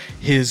face.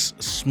 His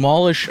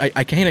smallish,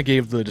 I kind of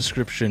gave the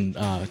description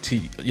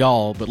to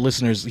y'all, but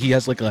listeners, he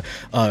has a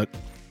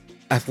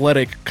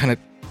athletic kind of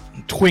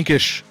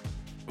twinkish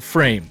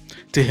frame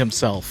to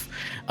himself.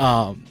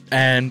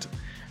 And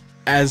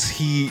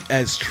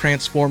as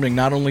transforming,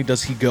 not only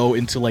does he go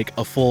into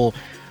a full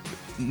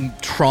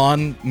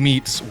Tron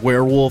meets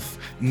werewolf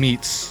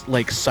meets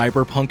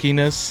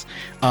cyberpunkiness,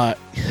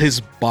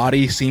 his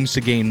body seems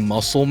to gain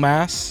muscle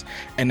mass,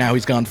 and now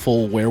he's gone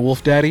full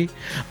werewolf daddy.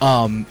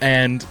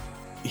 And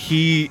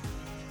he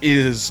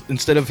is,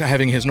 instead of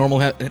having his normal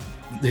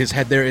his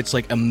head there, it's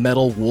a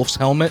metal wolf's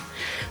helmet.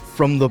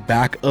 From the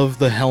back of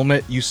the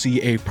helmet, you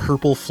see a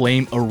purple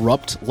flame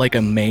erupt like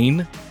a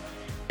mane,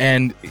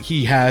 and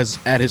he has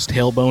at his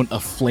tailbone a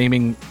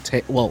flaming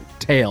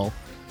tail.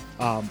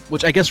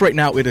 Which I guess right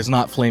now it is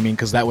not flaming,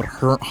 because that would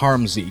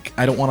harm Zeke.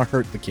 I don't want to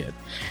hurt the kid.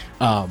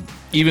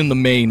 Even the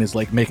mane is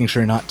making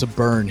sure not to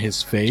burn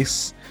his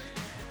face.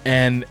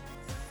 And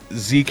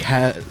Zeke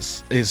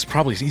he's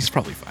probably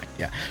fine,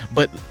 yeah.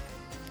 But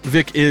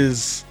Vic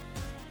is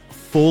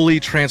fully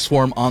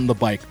transformed on the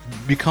bike,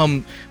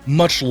 become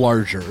much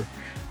larger,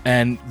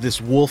 and this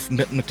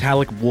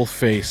metallic wolf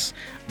face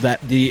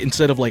that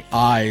instead of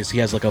eyes, he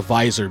has a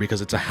visor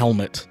because it's a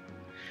helmet.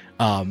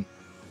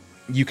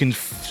 You can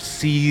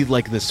see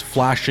this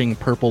flashing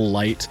purple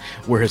light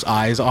where his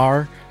eyes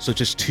are. So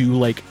just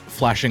two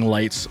flashing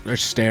lights are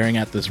staring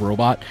at this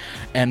robot.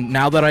 And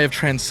now that I have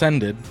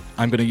transcended,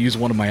 I'm going to use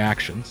one of my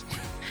actions.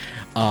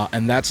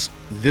 And that's,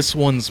 this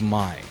one's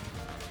mine.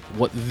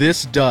 What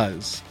this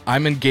does,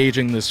 I'm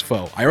engaging this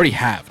foe. I already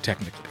have,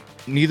 technically.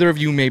 neither of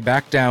you may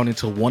back down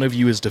until one of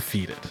you is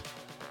defeated.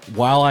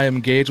 While I am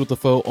engaged with the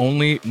foe,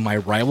 only my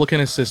rival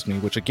can assist me,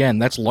 which again,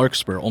 that's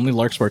Larkspur. Only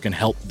Larkspur can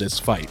help this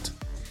fight.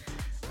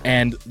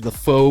 And the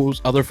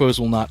other foes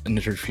will not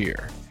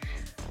interfere.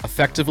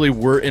 Effectively,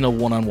 we're in a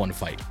one-on-one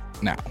fight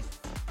now.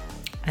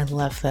 I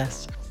love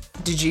this.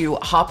 Did you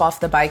hop off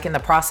the bike in the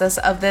process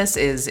of this?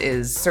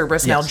 Is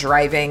Cerberus now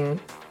driving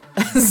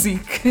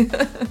Zeke?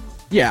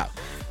 Yeah.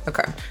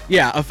 Okay.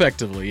 Yeah,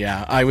 effectively,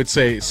 yeah. I would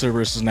say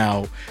Cerberus is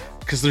now,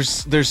 because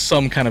there's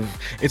some kind of,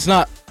 it's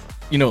not,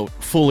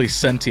 fully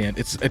sentient.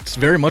 It's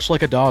very much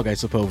like a dog, I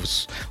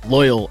suppose,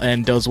 loyal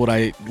and does what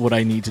I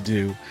need to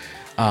do,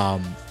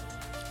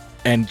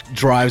 and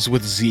drives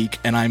with Zeke.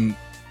 And I'm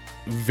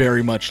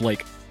very much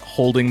like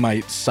holding my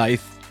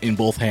scythe in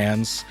both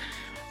hands,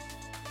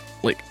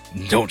 like,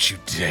 don't you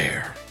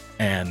dare.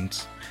 And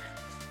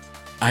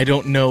I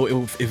don't know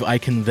if I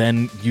can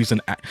then use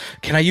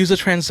can I use a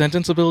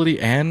Transcendence ability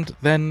and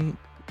then...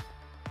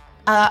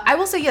 I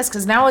will say yes,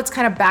 because now it's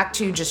kind of back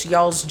to just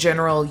y'all's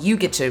general, you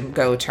get to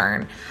go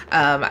turn.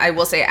 I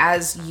will say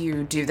as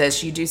you do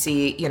this, you do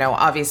see,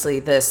 obviously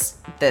this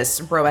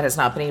robot has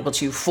not been able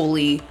to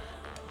fully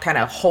kind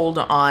of hold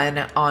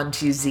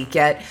onto Zeke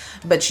yet,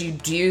 but you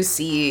do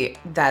see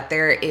that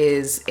there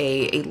is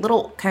a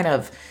little kind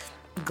of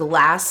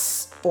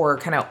glass or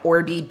kind of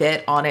orby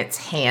bit on its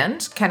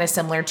hand, kind of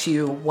similar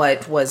to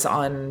what was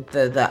on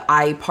the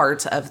eye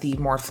part of the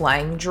more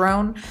flying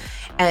drone.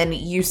 And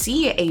you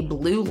see a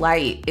blue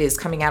light is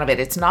coming out of it.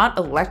 It's not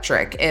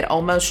electric. It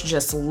almost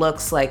just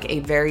looks like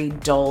a very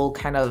dull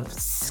kind of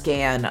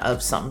scan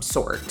of some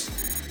sort.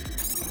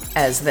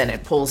 As then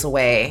it pulls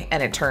away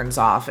and it turns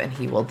off, and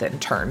he will then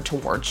turn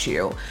towards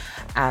you.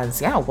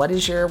 As what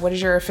is your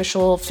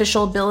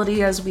official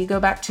ability as we go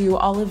back to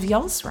all of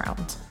y'all's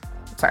round?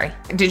 Sorry,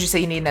 did you say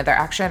you need another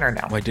action or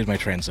no? Well, I did my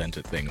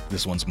Transcendent thing.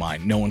 This one's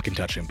mine. No one can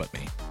touch him but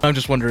me. I'm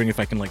just wondering if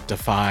I can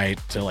defy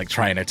to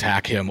try and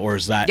attack him, or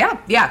is that...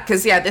 Yeah,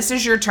 because this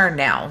is your turn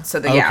now. So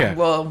okay.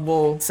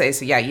 We'll say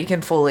so. Yeah, you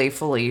can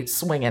fully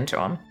swing into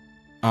him.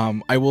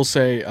 I will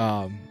say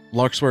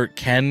Larkspur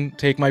can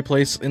take my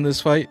place in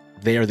this fight.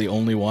 They are the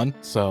only one,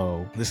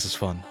 so this is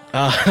fun.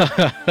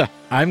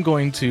 I'm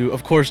going to,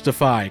 of course,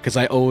 defy, because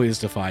I always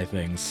defy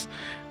things.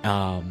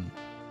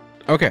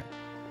 Okay.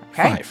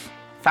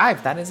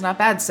 5. That is not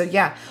bad. So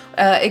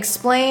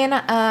explain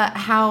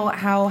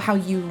how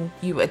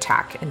you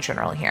attack in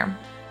general here.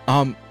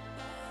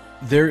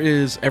 There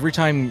is, every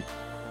time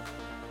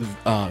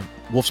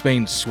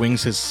Wolfsbane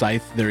swings his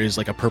scythe, there is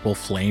a purple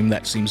flame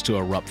that seems to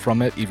erupt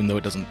from it, even though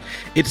it doesn't.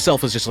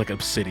 Itself is just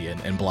obsidian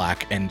and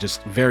black and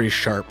just very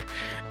sharp.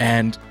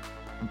 And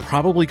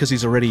probably because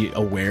he's already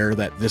aware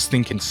that this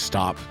thing can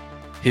stop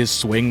his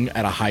swing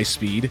at a high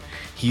speed,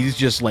 he's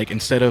just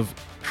instead of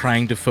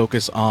trying to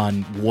focus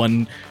on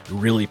one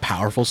really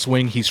powerful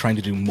swing, he's trying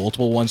to do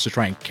multiple ones to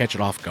try and catch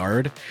it off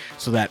guard,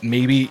 so that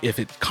maybe if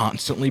it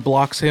constantly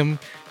blocks him,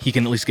 he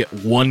can at least get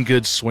one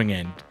good swing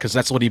in, because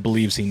that's what he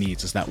believes he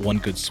needs, is that one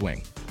good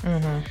swing.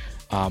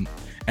 Mm-hmm.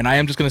 And I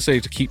am just going to say,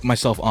 to keep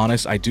myself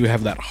honest, I do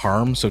have that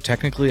harm, so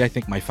technically I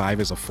think my 5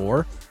 is a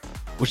 4,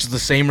 which is the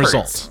same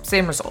result.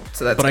 Same result.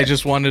 So that's but good. I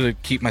just wanted to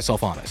keep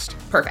myself honest.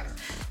 Perfect.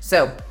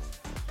 So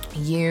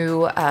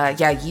you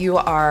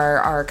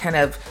are kind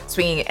of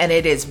swinging, and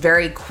it is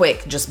very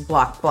quick, just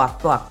block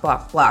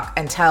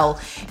until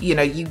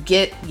you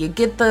get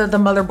the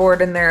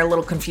motherboard in there a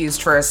little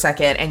confused for a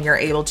second, and you're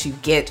able to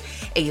get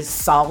a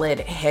solid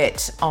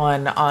hit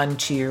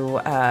onto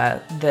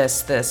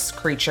this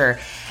creature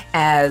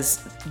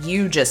as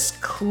you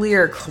just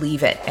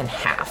cleave it in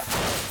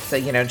half. So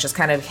just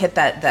kind of hit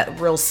that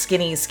real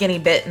skinny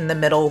bit in the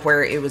middle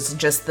where it was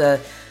just a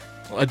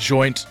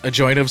joint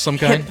of some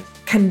kind.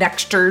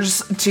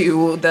 Connectors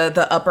to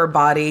the upper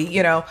body,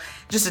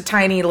 just a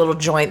tiny little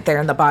joint there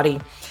in the body,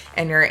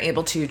 and you're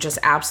able to just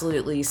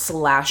absolutely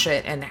slash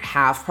it in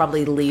half,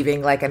 probably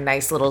leaving a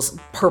nice little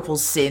purple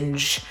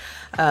singe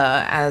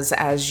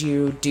as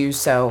you do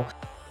so.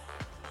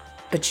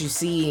 But you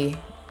see,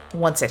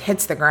 once it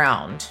hits the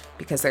ground,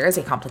 because there is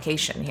a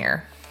complication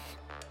here,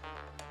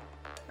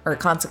 or a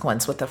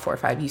consequence with the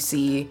 4/5, you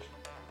see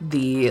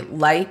the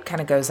light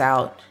kind of goes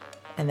out,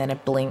 and then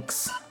it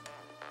blinks.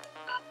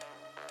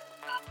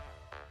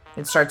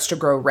 It starts to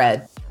grow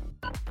red.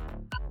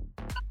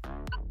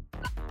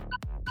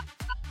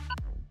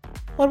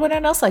 What would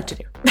anyone else like to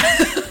do?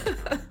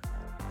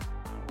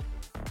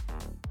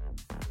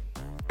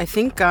 I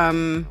think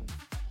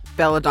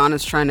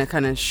Belladonna's trying to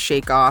kind of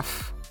shake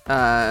off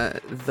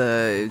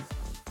the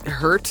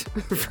hurt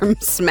from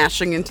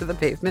smashing into the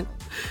pavement.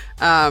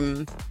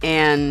 And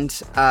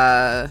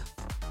I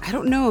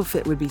don't know if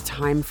it would be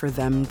time for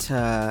them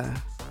to...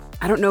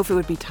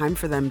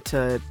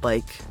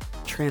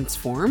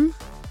 transform.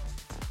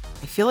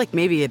 I feel like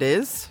maybe it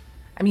is.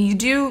 I mean,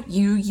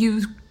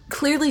 you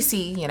clearly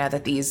see,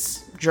 that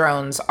these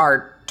drones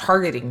are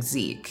targeting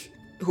Zeke,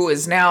 who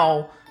is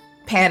now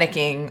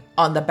panicking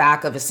on the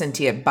back of a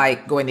sentient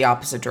bike going the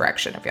opposite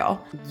direction of y'all.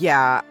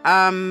 Yeah.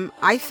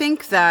 I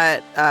think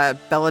that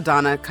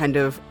Belladonna kind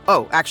of...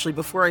 Oh, actually,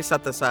 before I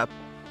set this up,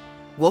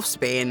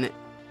 Wolfsbane,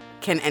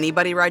 can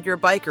anybody ride your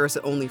bike, or is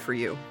it only for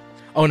you?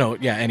 Oh no,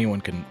 yeah,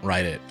 anyone can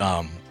ride it.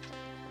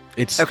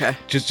 It's Okay.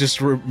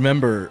 Just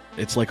remember,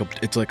 it's like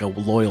a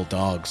loyal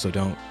dog, so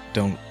don't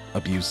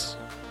abuse.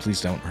 Please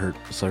don't hurt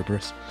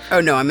Cerberus. Oh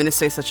no, I'm going to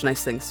say such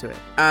nice things to it.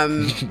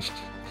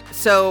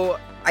 So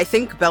I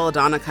think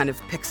Belladonna kind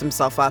of picks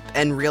himself up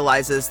and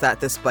realizes that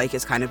this bike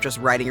is kind of just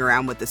riding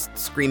around with this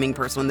screaming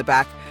person in the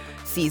back,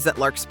 sees that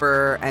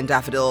Larkspur and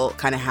Daffodil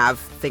kind of have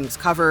things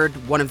covered.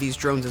 One of these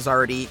drones is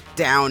already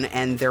down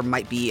and there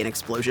might be an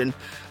explosion.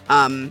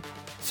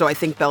 So I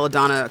think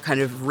Belladonna kind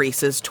of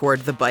races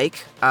toward the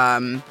bike.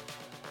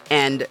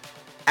 And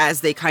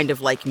as they kind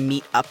of like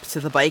meet up to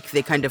the bike,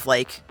 they kind of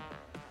like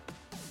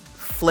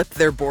flip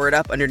their board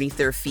up underneath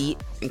their feet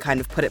and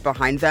kind of put it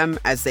behind them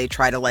as they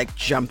try to like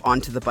jump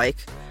onto the bike.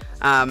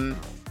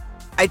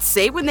 I'd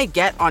say when they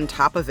get on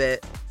top of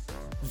it,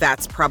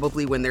 that's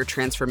probably when their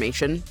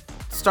transformation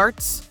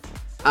starts.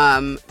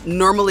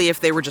 Normally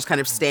if they were just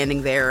kind of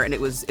standing there and it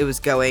was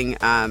going,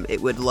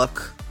 it would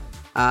look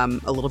a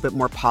little bit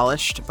more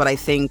polished. But I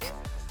think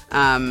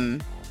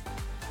in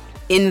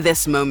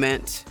this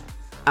moment,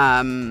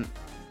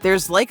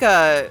 there's like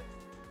a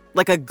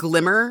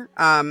glimmer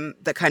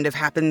that kind of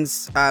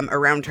happens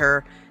around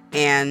her,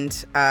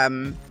 and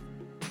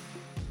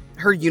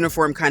her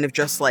uniform kind of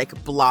just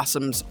like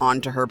blossoms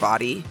onto her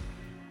body.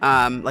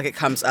 Like it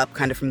comes up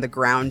kind of from the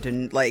ground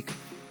and like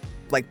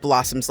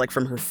blossoms like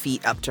from her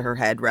feet up to her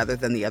head rather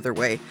than the other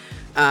way.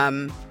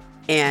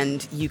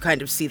 And you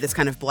kind of see this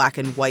kind of black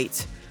and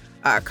white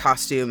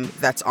costume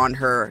that's on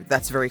her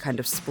that's very kind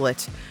of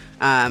split.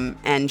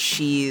 And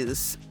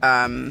she's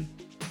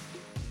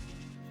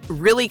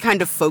really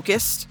kind of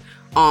focused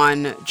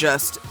on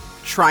just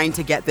trying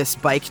to get this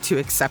bike to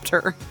accept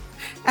her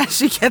as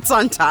she gets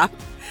on top.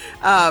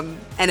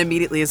 And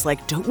immediately is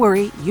like, don't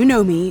worry, you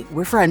know me,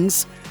 we're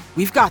friends.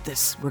 We've got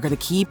this. We're gonna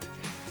keep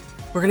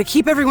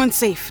everyone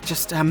safe.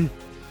 Just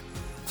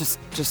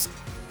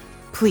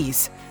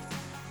please,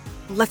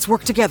 let's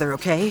work together,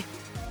 okay?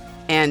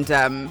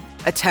 And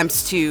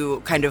attempts to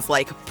kind of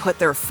like put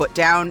their foot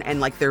down, and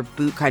like their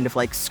boot kind of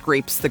like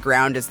scrapes the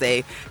ground as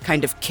they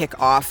kind of kick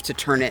off to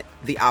turn it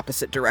the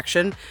opposite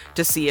direction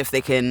to see if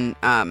they can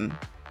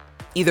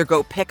either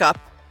go pick up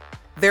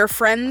their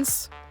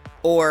friends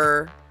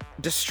or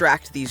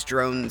distract these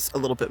drones a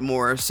little bit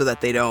more so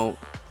that they don't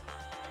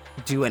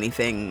do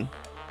anything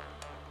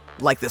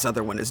like this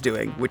other one is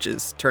doing, which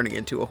is turning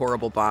into a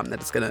horrible bomb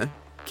that is gonna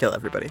kill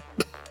everybody.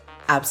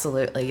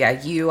 Absolutely.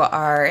 Yeah, you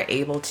are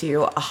able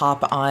to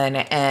hop on,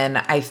 and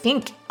I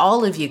think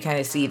all of you kind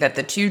of see that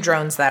the two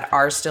drones that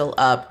are still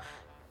up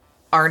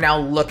are now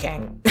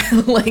looking,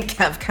 like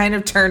have kind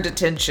of turned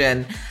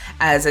attention,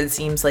 as it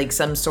seems like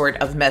some sort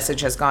of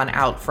message has gone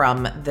out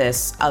from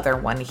this other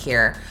one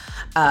here.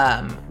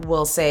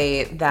 We'll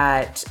say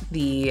that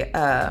the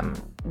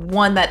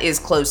one that is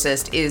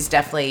closest is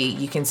definitely,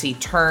 you can see,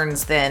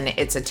 turns then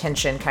its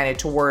attention kind of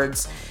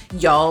towards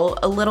y'all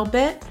a little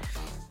bit.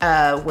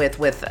 With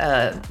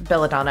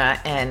Belladonna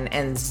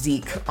and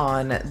Zeke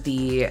on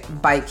the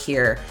bike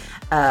here.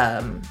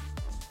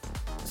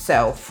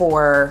 So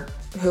for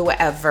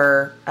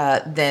whoever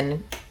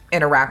then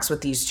interacts with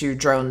these two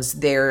drones,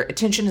 their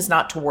attention is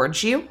not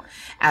towards you,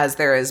 as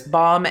there is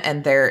bomb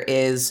and there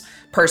is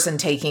person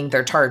taking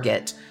their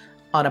target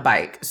on a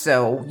bike.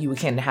 So you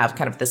can have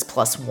kind of this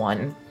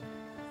 +1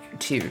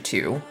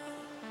 to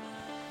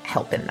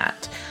help in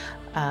that.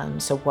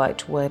 So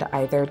what would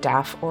either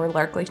Daff or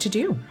Lark like to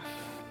do?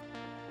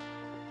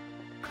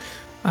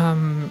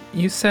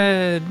 You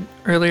said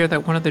earlier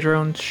that one of the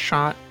drones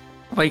shot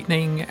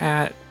lightning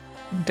at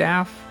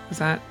Daff. Is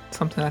that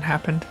something that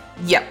happened?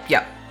 Yep.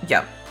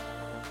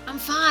 I'm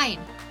fine.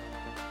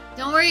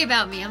 Don't worry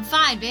about me. I'm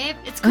fine, babe.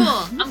 It's cool.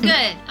 I'm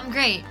good. I'm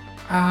great.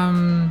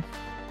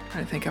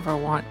 I think if I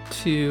want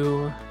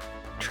to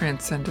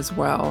transcend as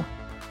well.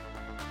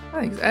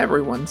 I think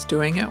everyone's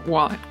doing it.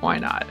 Why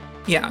not?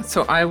 Yeah,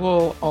 so I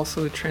will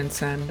also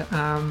transcend.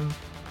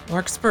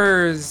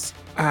 Larkspur's,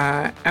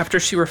 after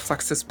she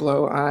reflects this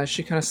blow,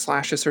 she kind of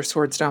slashes her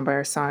swords down by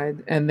her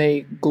side, and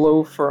they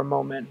glow for a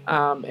moment,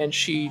 and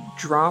she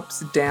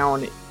drops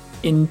down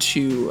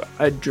into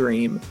a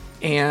dream.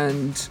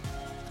 And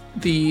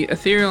the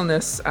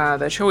etherealness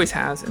that she always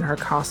has in her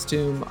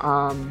costume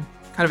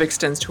kind of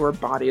extends to her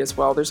body as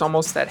well. There's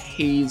almost that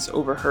haze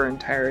over her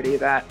entirety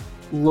that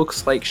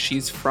looks like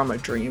she's from a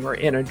dream or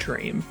in a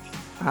dream.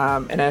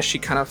 And as she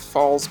kind of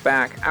falls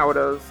back out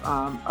of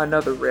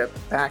another rib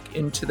back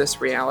into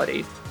this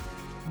reality,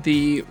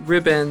 the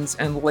ribbons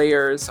and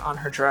layers on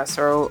her dress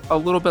are a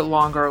little bit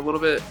longer, a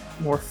little bit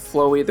more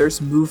flowy. There's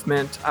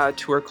movement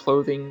to her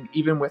clothing,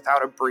 even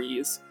without a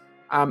breeze.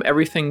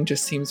 Everything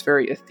just seems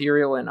very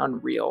ethereal and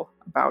unreal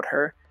about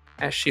her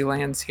as she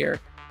lands here.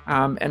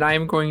 And I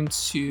am going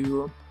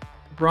to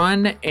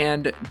run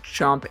and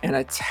jump and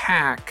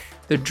attack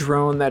the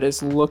drone that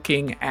is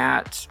looking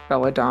at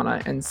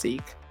Belladonna and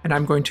Zeke. And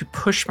I'm going to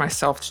push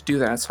myself to do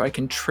that so I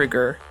can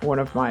trigger one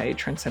of my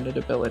transcendent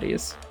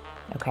abilities.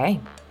 Okay,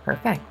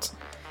 perfect.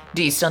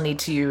 Do you still need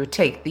to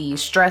take the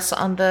stress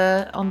on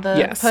the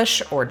Yes.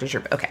 push, or does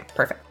your okay,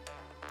 perfect.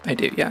 I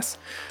do, yes.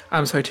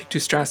 So I take 2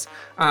 stress,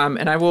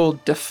 and I will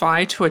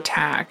defy to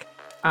attack.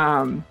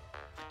 And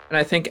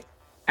I think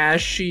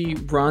as she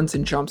runs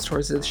and jumps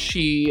towards this,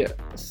 she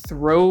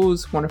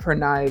throws one of her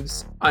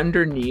knives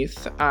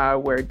underneath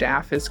where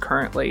Daff is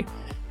currently,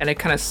 and it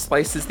kind of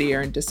slices the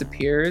air and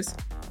disappears.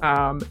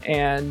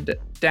 And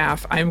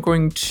Daff, I'm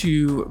going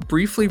to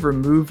briefly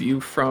remove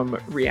you from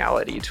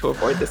reality to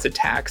avoid this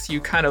attack. So you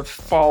kind of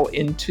fall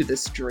into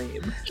this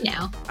dream.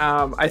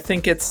 I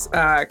think it's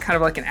kind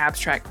of like an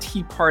abstract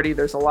tea party.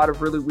 There's a lot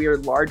of really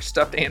weird large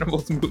stuffed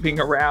animals moving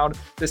around.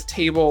 This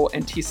table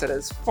and tea set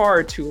is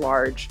far too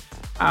large.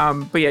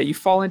 But yeah, you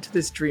fall into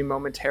this dream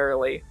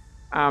momentarily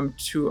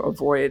to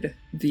avoid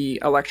the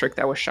electric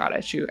that was shot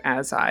at you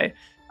as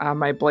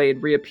my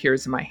blade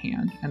reappears in my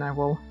hand, and I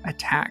will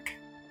attack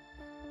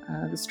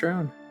this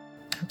drone.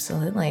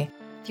 Absolutely.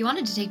 If you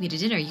wanted to take me to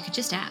dinner, you could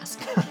just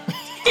ask.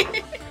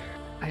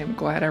 I am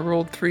glad I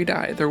rolled 3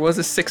 die. There was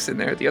a 6 in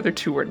there. The other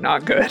 2 were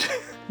not good.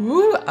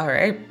 Ooh, all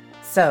right.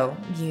 So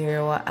you,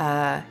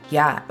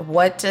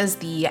 what does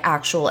the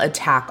actual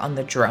attack on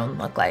the drone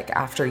look like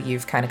after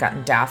you've kind of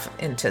gotten Daff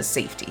into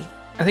safety?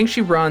 I think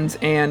she runs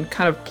and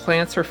kind of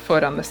plants her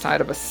foot on the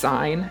side of a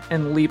sign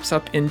and leaps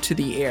up into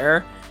the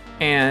air,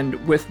 and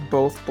with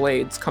both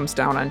blades comes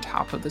down on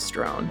top of this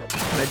drone,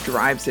 kind of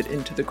drives it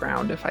into the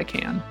ground if I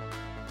can.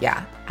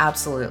 Yeah,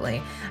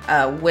 absolutely.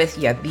 With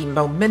the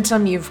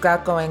momentum you've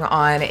got going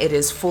on, it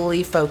is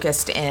fully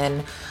focused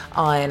in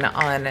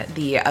on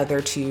the other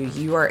 2.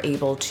 You are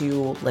able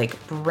to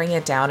like bring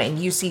it down, and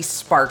you see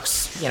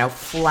sparks,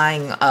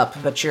 flying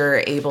up, but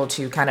you're able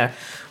to kind of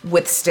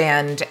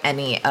withstand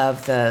any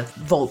of the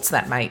volts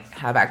that might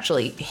have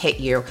actually hit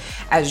you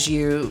as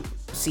you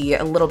see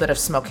a little bit of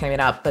smoke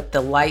coming up, but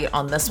the light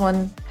on this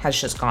one has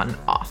just gone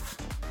off,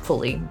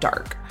 fully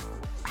dark.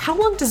 How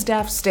long does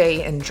Daff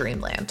stay in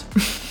Dreamland?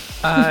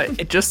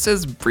 It just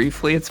says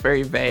briefly. It's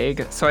very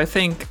vague. So I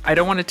think I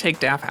don't want to take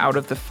Daff out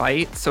of the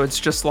fight, so it's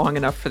just long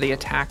enough for the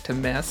attack to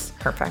miss.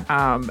 Perfect.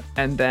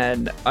 And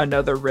then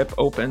another rip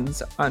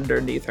opens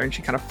underneath her, and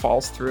she kind of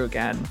falls through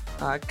again,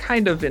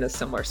 kind of in a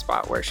similar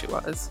spot where she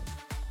was.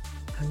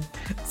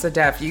 So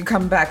Daff, you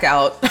come back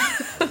out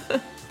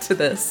to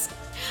this.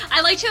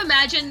 I like to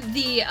imagine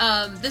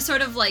the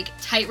sort of like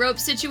tightrope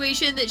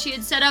situation that she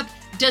had set up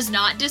does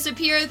not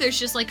disappear. There's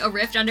just like a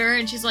rift under her,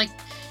 and she's like,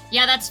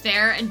 yeah, that's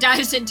fair, and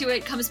dives into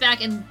it, comes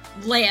back, and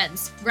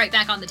lands right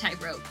back on the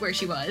tightrope where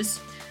she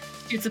was.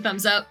 Shoots a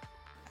thumbs up.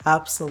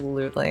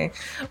 Absolutely.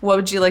 What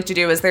would you like to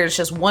do? Is there's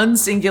just one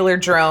singular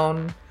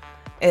drone.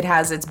 It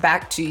has its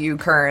back to you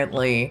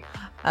currently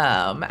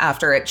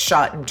after it's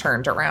shot and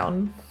turned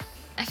around.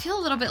 I feel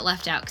a little bit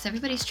left out because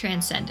everybody's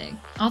transcending.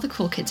 All the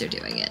cool kids are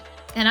doing it.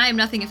 And I am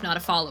nothing if not a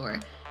follower.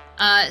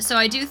 So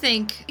I do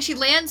think she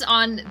lands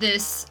on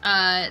this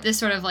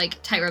sort of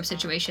like tightrope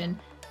situation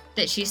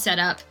that she set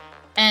up,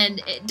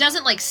 and it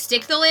doesn't like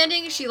stick the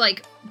landing. She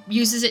like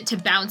uses it to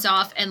bounce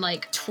off and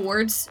like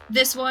towards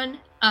this one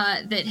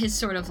that has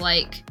sort of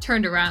like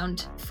turned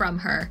around from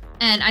her.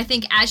 And I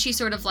think as she's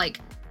sort of like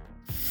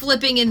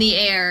flipping in the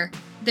air,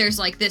 there's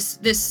like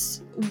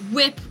this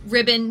whip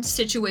ribbon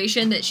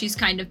situation that she's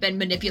kind of been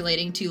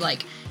manipulating to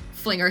like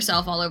fling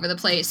herself all over the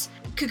place.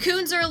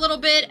 Cocoons her a little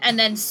bit and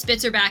then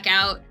spits her back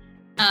out.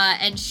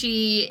 And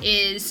she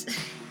is,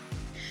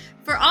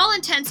 for all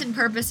intents and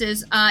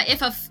purposes,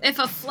 if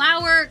a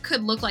flower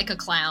could look like a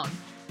clown,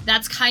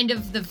 that's kind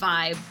of the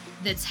vibe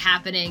that's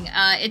happening.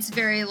 It's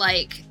very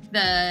like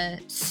the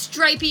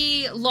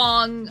stripy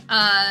long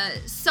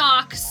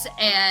socks,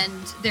 and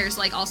there's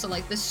like also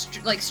like this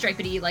like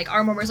stripedy like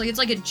arm warmers. Like it's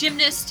like a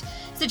gymnast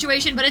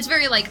situation, but it's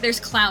very like there's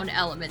clown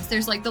elements.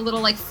 There's like the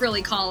little like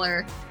frilly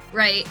collar.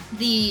 Right,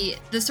 the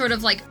sort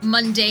of like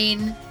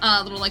mundane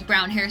little like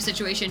brown hair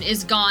situation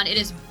is gone. It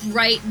is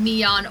bright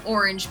neon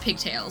orange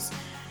pigtails,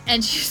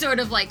 and she sort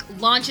of like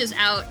launches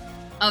out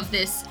of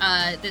this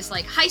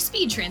like high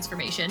speed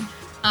transformation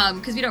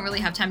because we don't really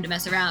have time to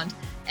mess around,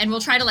 and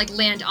we'll try to like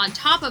land on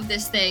top of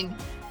this thing,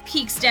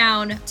 peeks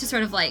down to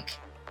sort of like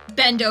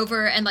bend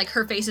over, and like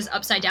her face is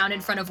upside down in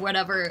front of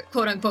whatever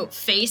quote unquote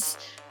face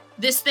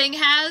this thing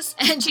has,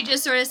 and she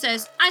just sort of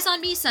says, "Eyes on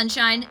me,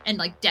 sunshine," and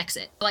like decks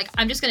it. Like,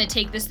 I'm just gonna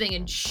take this thing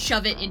and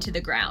shove it into the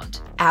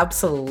ground.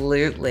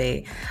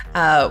 Absolutely.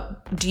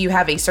 Do you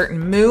have a certain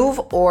move,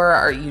 or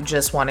are you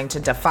just wanting to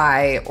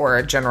defy or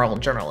a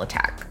general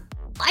attack?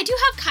 I do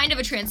have kind of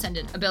a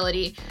transcendent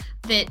ability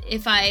that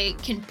if I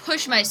can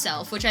push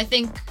myself, which I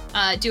think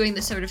doing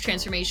this sort of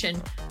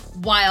transformation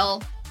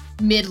while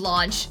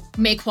mid-launch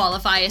may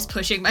qualify as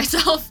pushing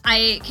myself,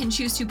 I can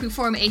choose to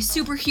perform a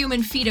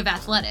superhuman feat of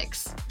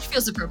athletics, which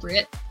feels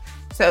appropriate.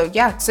 So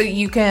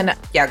you can,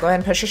 go ahead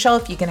and push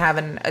yourself. You can have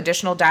an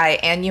additional die,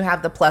 and you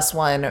have the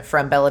 +1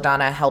 from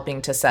Belladonna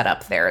helping to set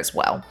up there as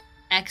well.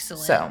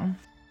 Excellent.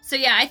 So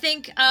yeah, I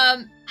think,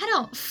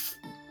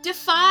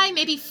 defy,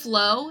 maybe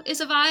flow is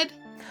a vibe.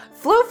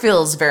 Flow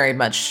feels very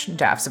much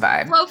Daff's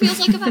vibe. Flow feels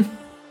like a vibe.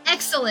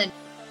 Excellent.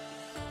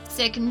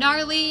 Sick,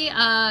 gnarly,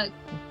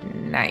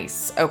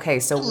 Nice. Okay,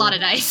 so A lot of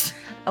dice.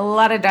 A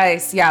lot of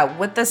dice. Yeah,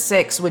 with the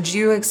 6, would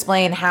you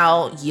explain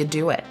how you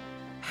do it?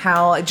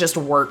 How it just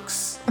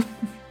works?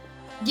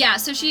 Yeah,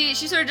 so she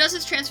sort of does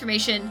this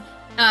transformation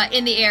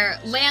in the air,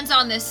 lands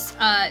on this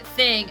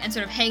thing, and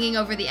sort of hanging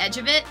over the edge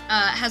of it,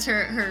 has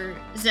her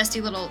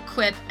zesty little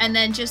quip, and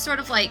then just sort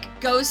of like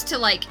goes to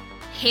like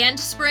hand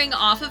spring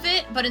off of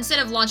it, but instead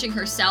of launching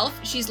herself,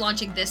 she's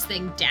launching this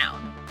thing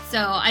down. So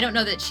I don't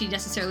know that she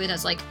necessarily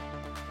does like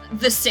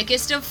the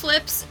sickest of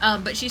flips,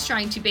 but she's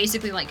trying to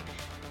basically like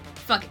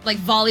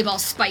volleyball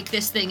spike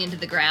this thing into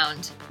the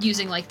ground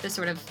using like the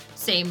sort of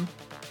same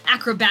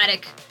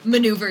acrobatic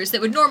maneuvers that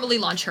would normally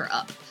launch her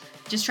up.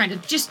 Just trying to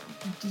just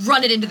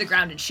run it into the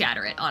ground and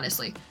shatter it,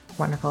 honestly.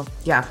 Wonderful.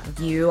 Yeah,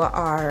 you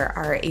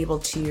are able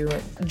to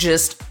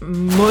just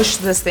mush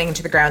this thing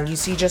into the ground. You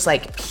see just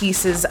like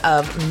pieces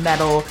of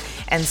metal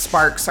and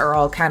sparks are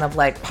all kind of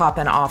like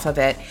popping off of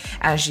it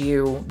as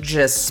you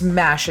just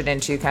smash it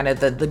into kind of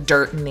the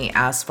dirt and the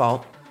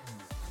asphalt.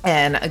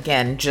 And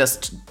again,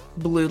 just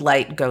blue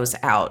light goes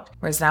out.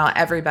 Whereas now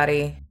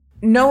everybody,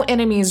 no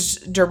enemies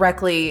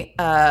directly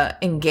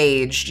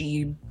engaged,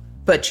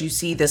 but you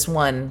see this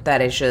one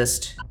that is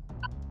just...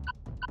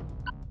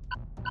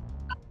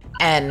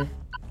 And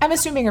I'm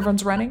assuming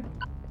everyone's running.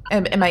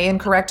 Am I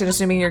incorrect in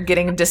assuming you're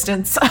getting a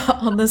distance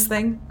on this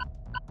thing?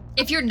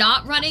 If you're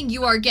not running,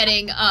 you are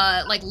getting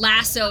like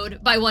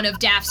lassoed by one of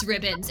Daph's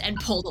ribbons and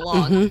pulled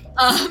along.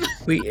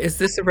 Wait, is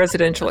this a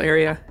residential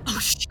area? Oh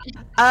shit.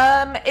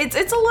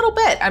 It's a little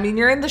bit. I mean,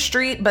 you're in the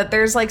street, but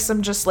there's like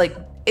some just like,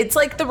 it's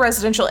like the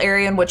residential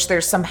area in which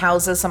there's some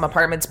houses, some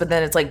apartments, but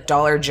then it's like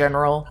Dollar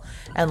General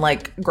and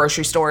like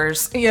grocery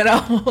stores, you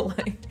know?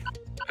 Like...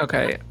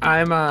 Okay,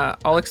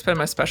 I'll expend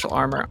my special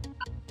armor.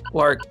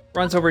 Lark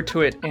runs over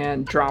to it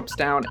and drops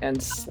down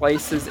and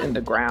slices in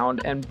the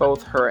ground, and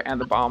both her and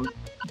the bomb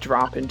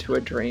drop into a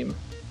dream.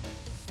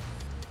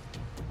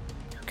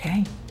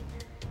 Okay.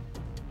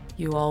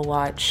 You all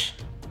watch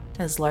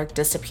as Lark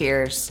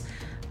disappears,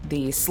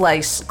 the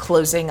slice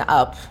closing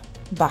up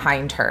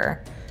behind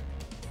her.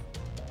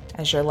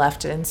 As you're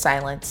left in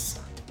silence,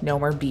 no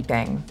more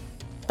beeping.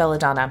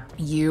 Belladonna,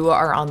 you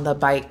are on the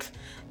bike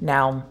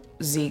now.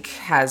 Zeke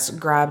has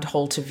grabbed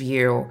hold of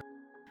you,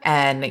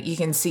 and you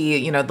can see,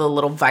 you know, the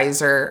little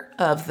visor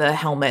of the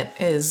helmet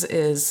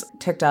is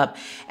ticked up,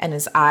 and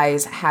his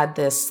eyes had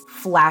this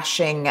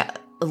flashing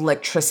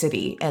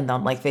electricity in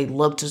them. Like they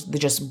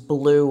just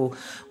blue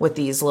with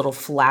these little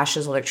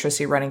flashes of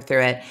electricity running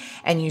through it.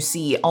 And you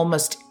see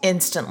almost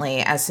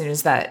instantly, as soon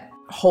as that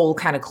hole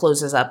kind of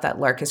closes up that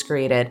Lark has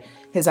created,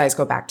 his eyes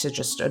go back to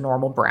just a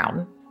normal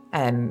brown.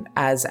 And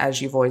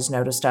as you've always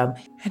noticed him,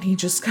 and he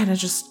just kind of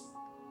just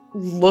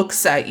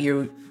looks at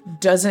you,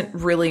 doesn't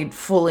really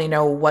fully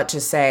know what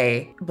to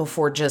say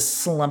before just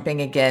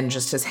slumping again,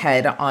 just his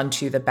head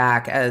onto the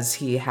back as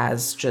he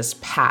has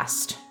just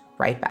passed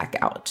right back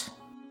out.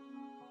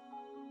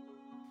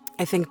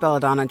 I think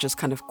Belladonna just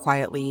kind of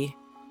quietly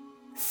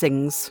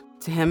sings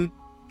to him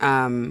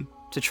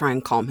to try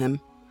and calm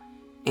him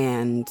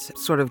and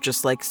sort of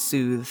just like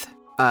soothe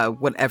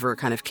whatever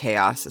kind of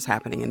chaos is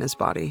happening in his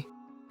body.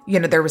 You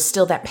know, there was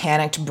still that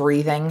panicked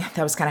breathing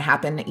that was kind of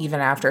happening even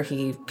after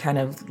he kind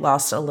of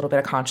lost a little bit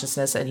of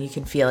consciousness, and you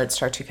can feel it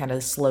start to kind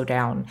of slow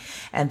down.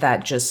 And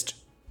that just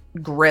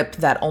grip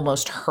that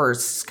almost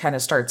hurts kind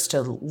of starts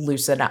to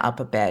loosen up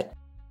a bit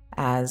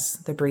as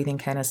the breathing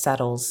kind of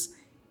settles,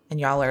 and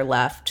y'all are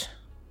left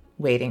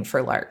waiting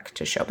for Lark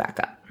to show back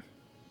up.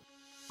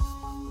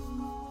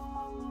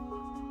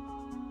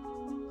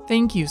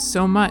 Thank you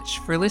so much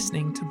for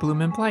listening to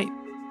Bloom and Blight.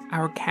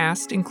 Our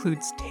cast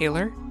includes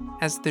Taylor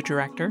as the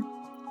director,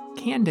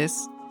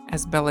 Candace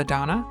as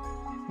Belladonna,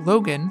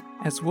 Logan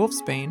as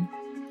Wolfsbane,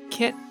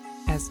 Kit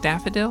as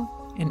Daffodil,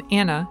 and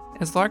Anna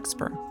as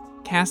Larkspur.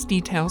 Cast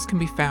details can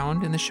be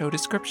found in the show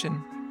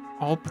description.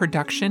 All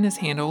production is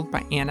handled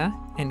by Anna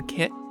and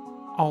Kit.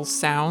 All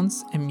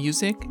sounds and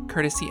music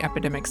courtesy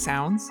Epidemic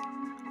Sounds.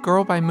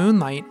 Girl by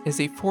Moonlight is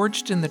a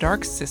Forged in the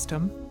Dark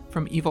system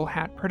from Evil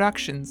Hat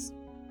Productions.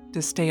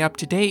 To stay up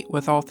to date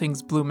with all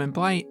things Bloom and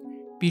Blight,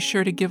 be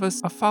sure to give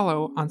us a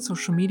follow on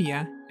social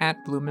media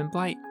at Bloom and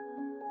Blight.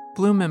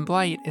 Bloom and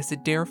Blight is a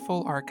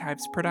Dareful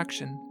Archives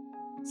production.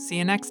 See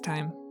you next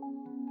time.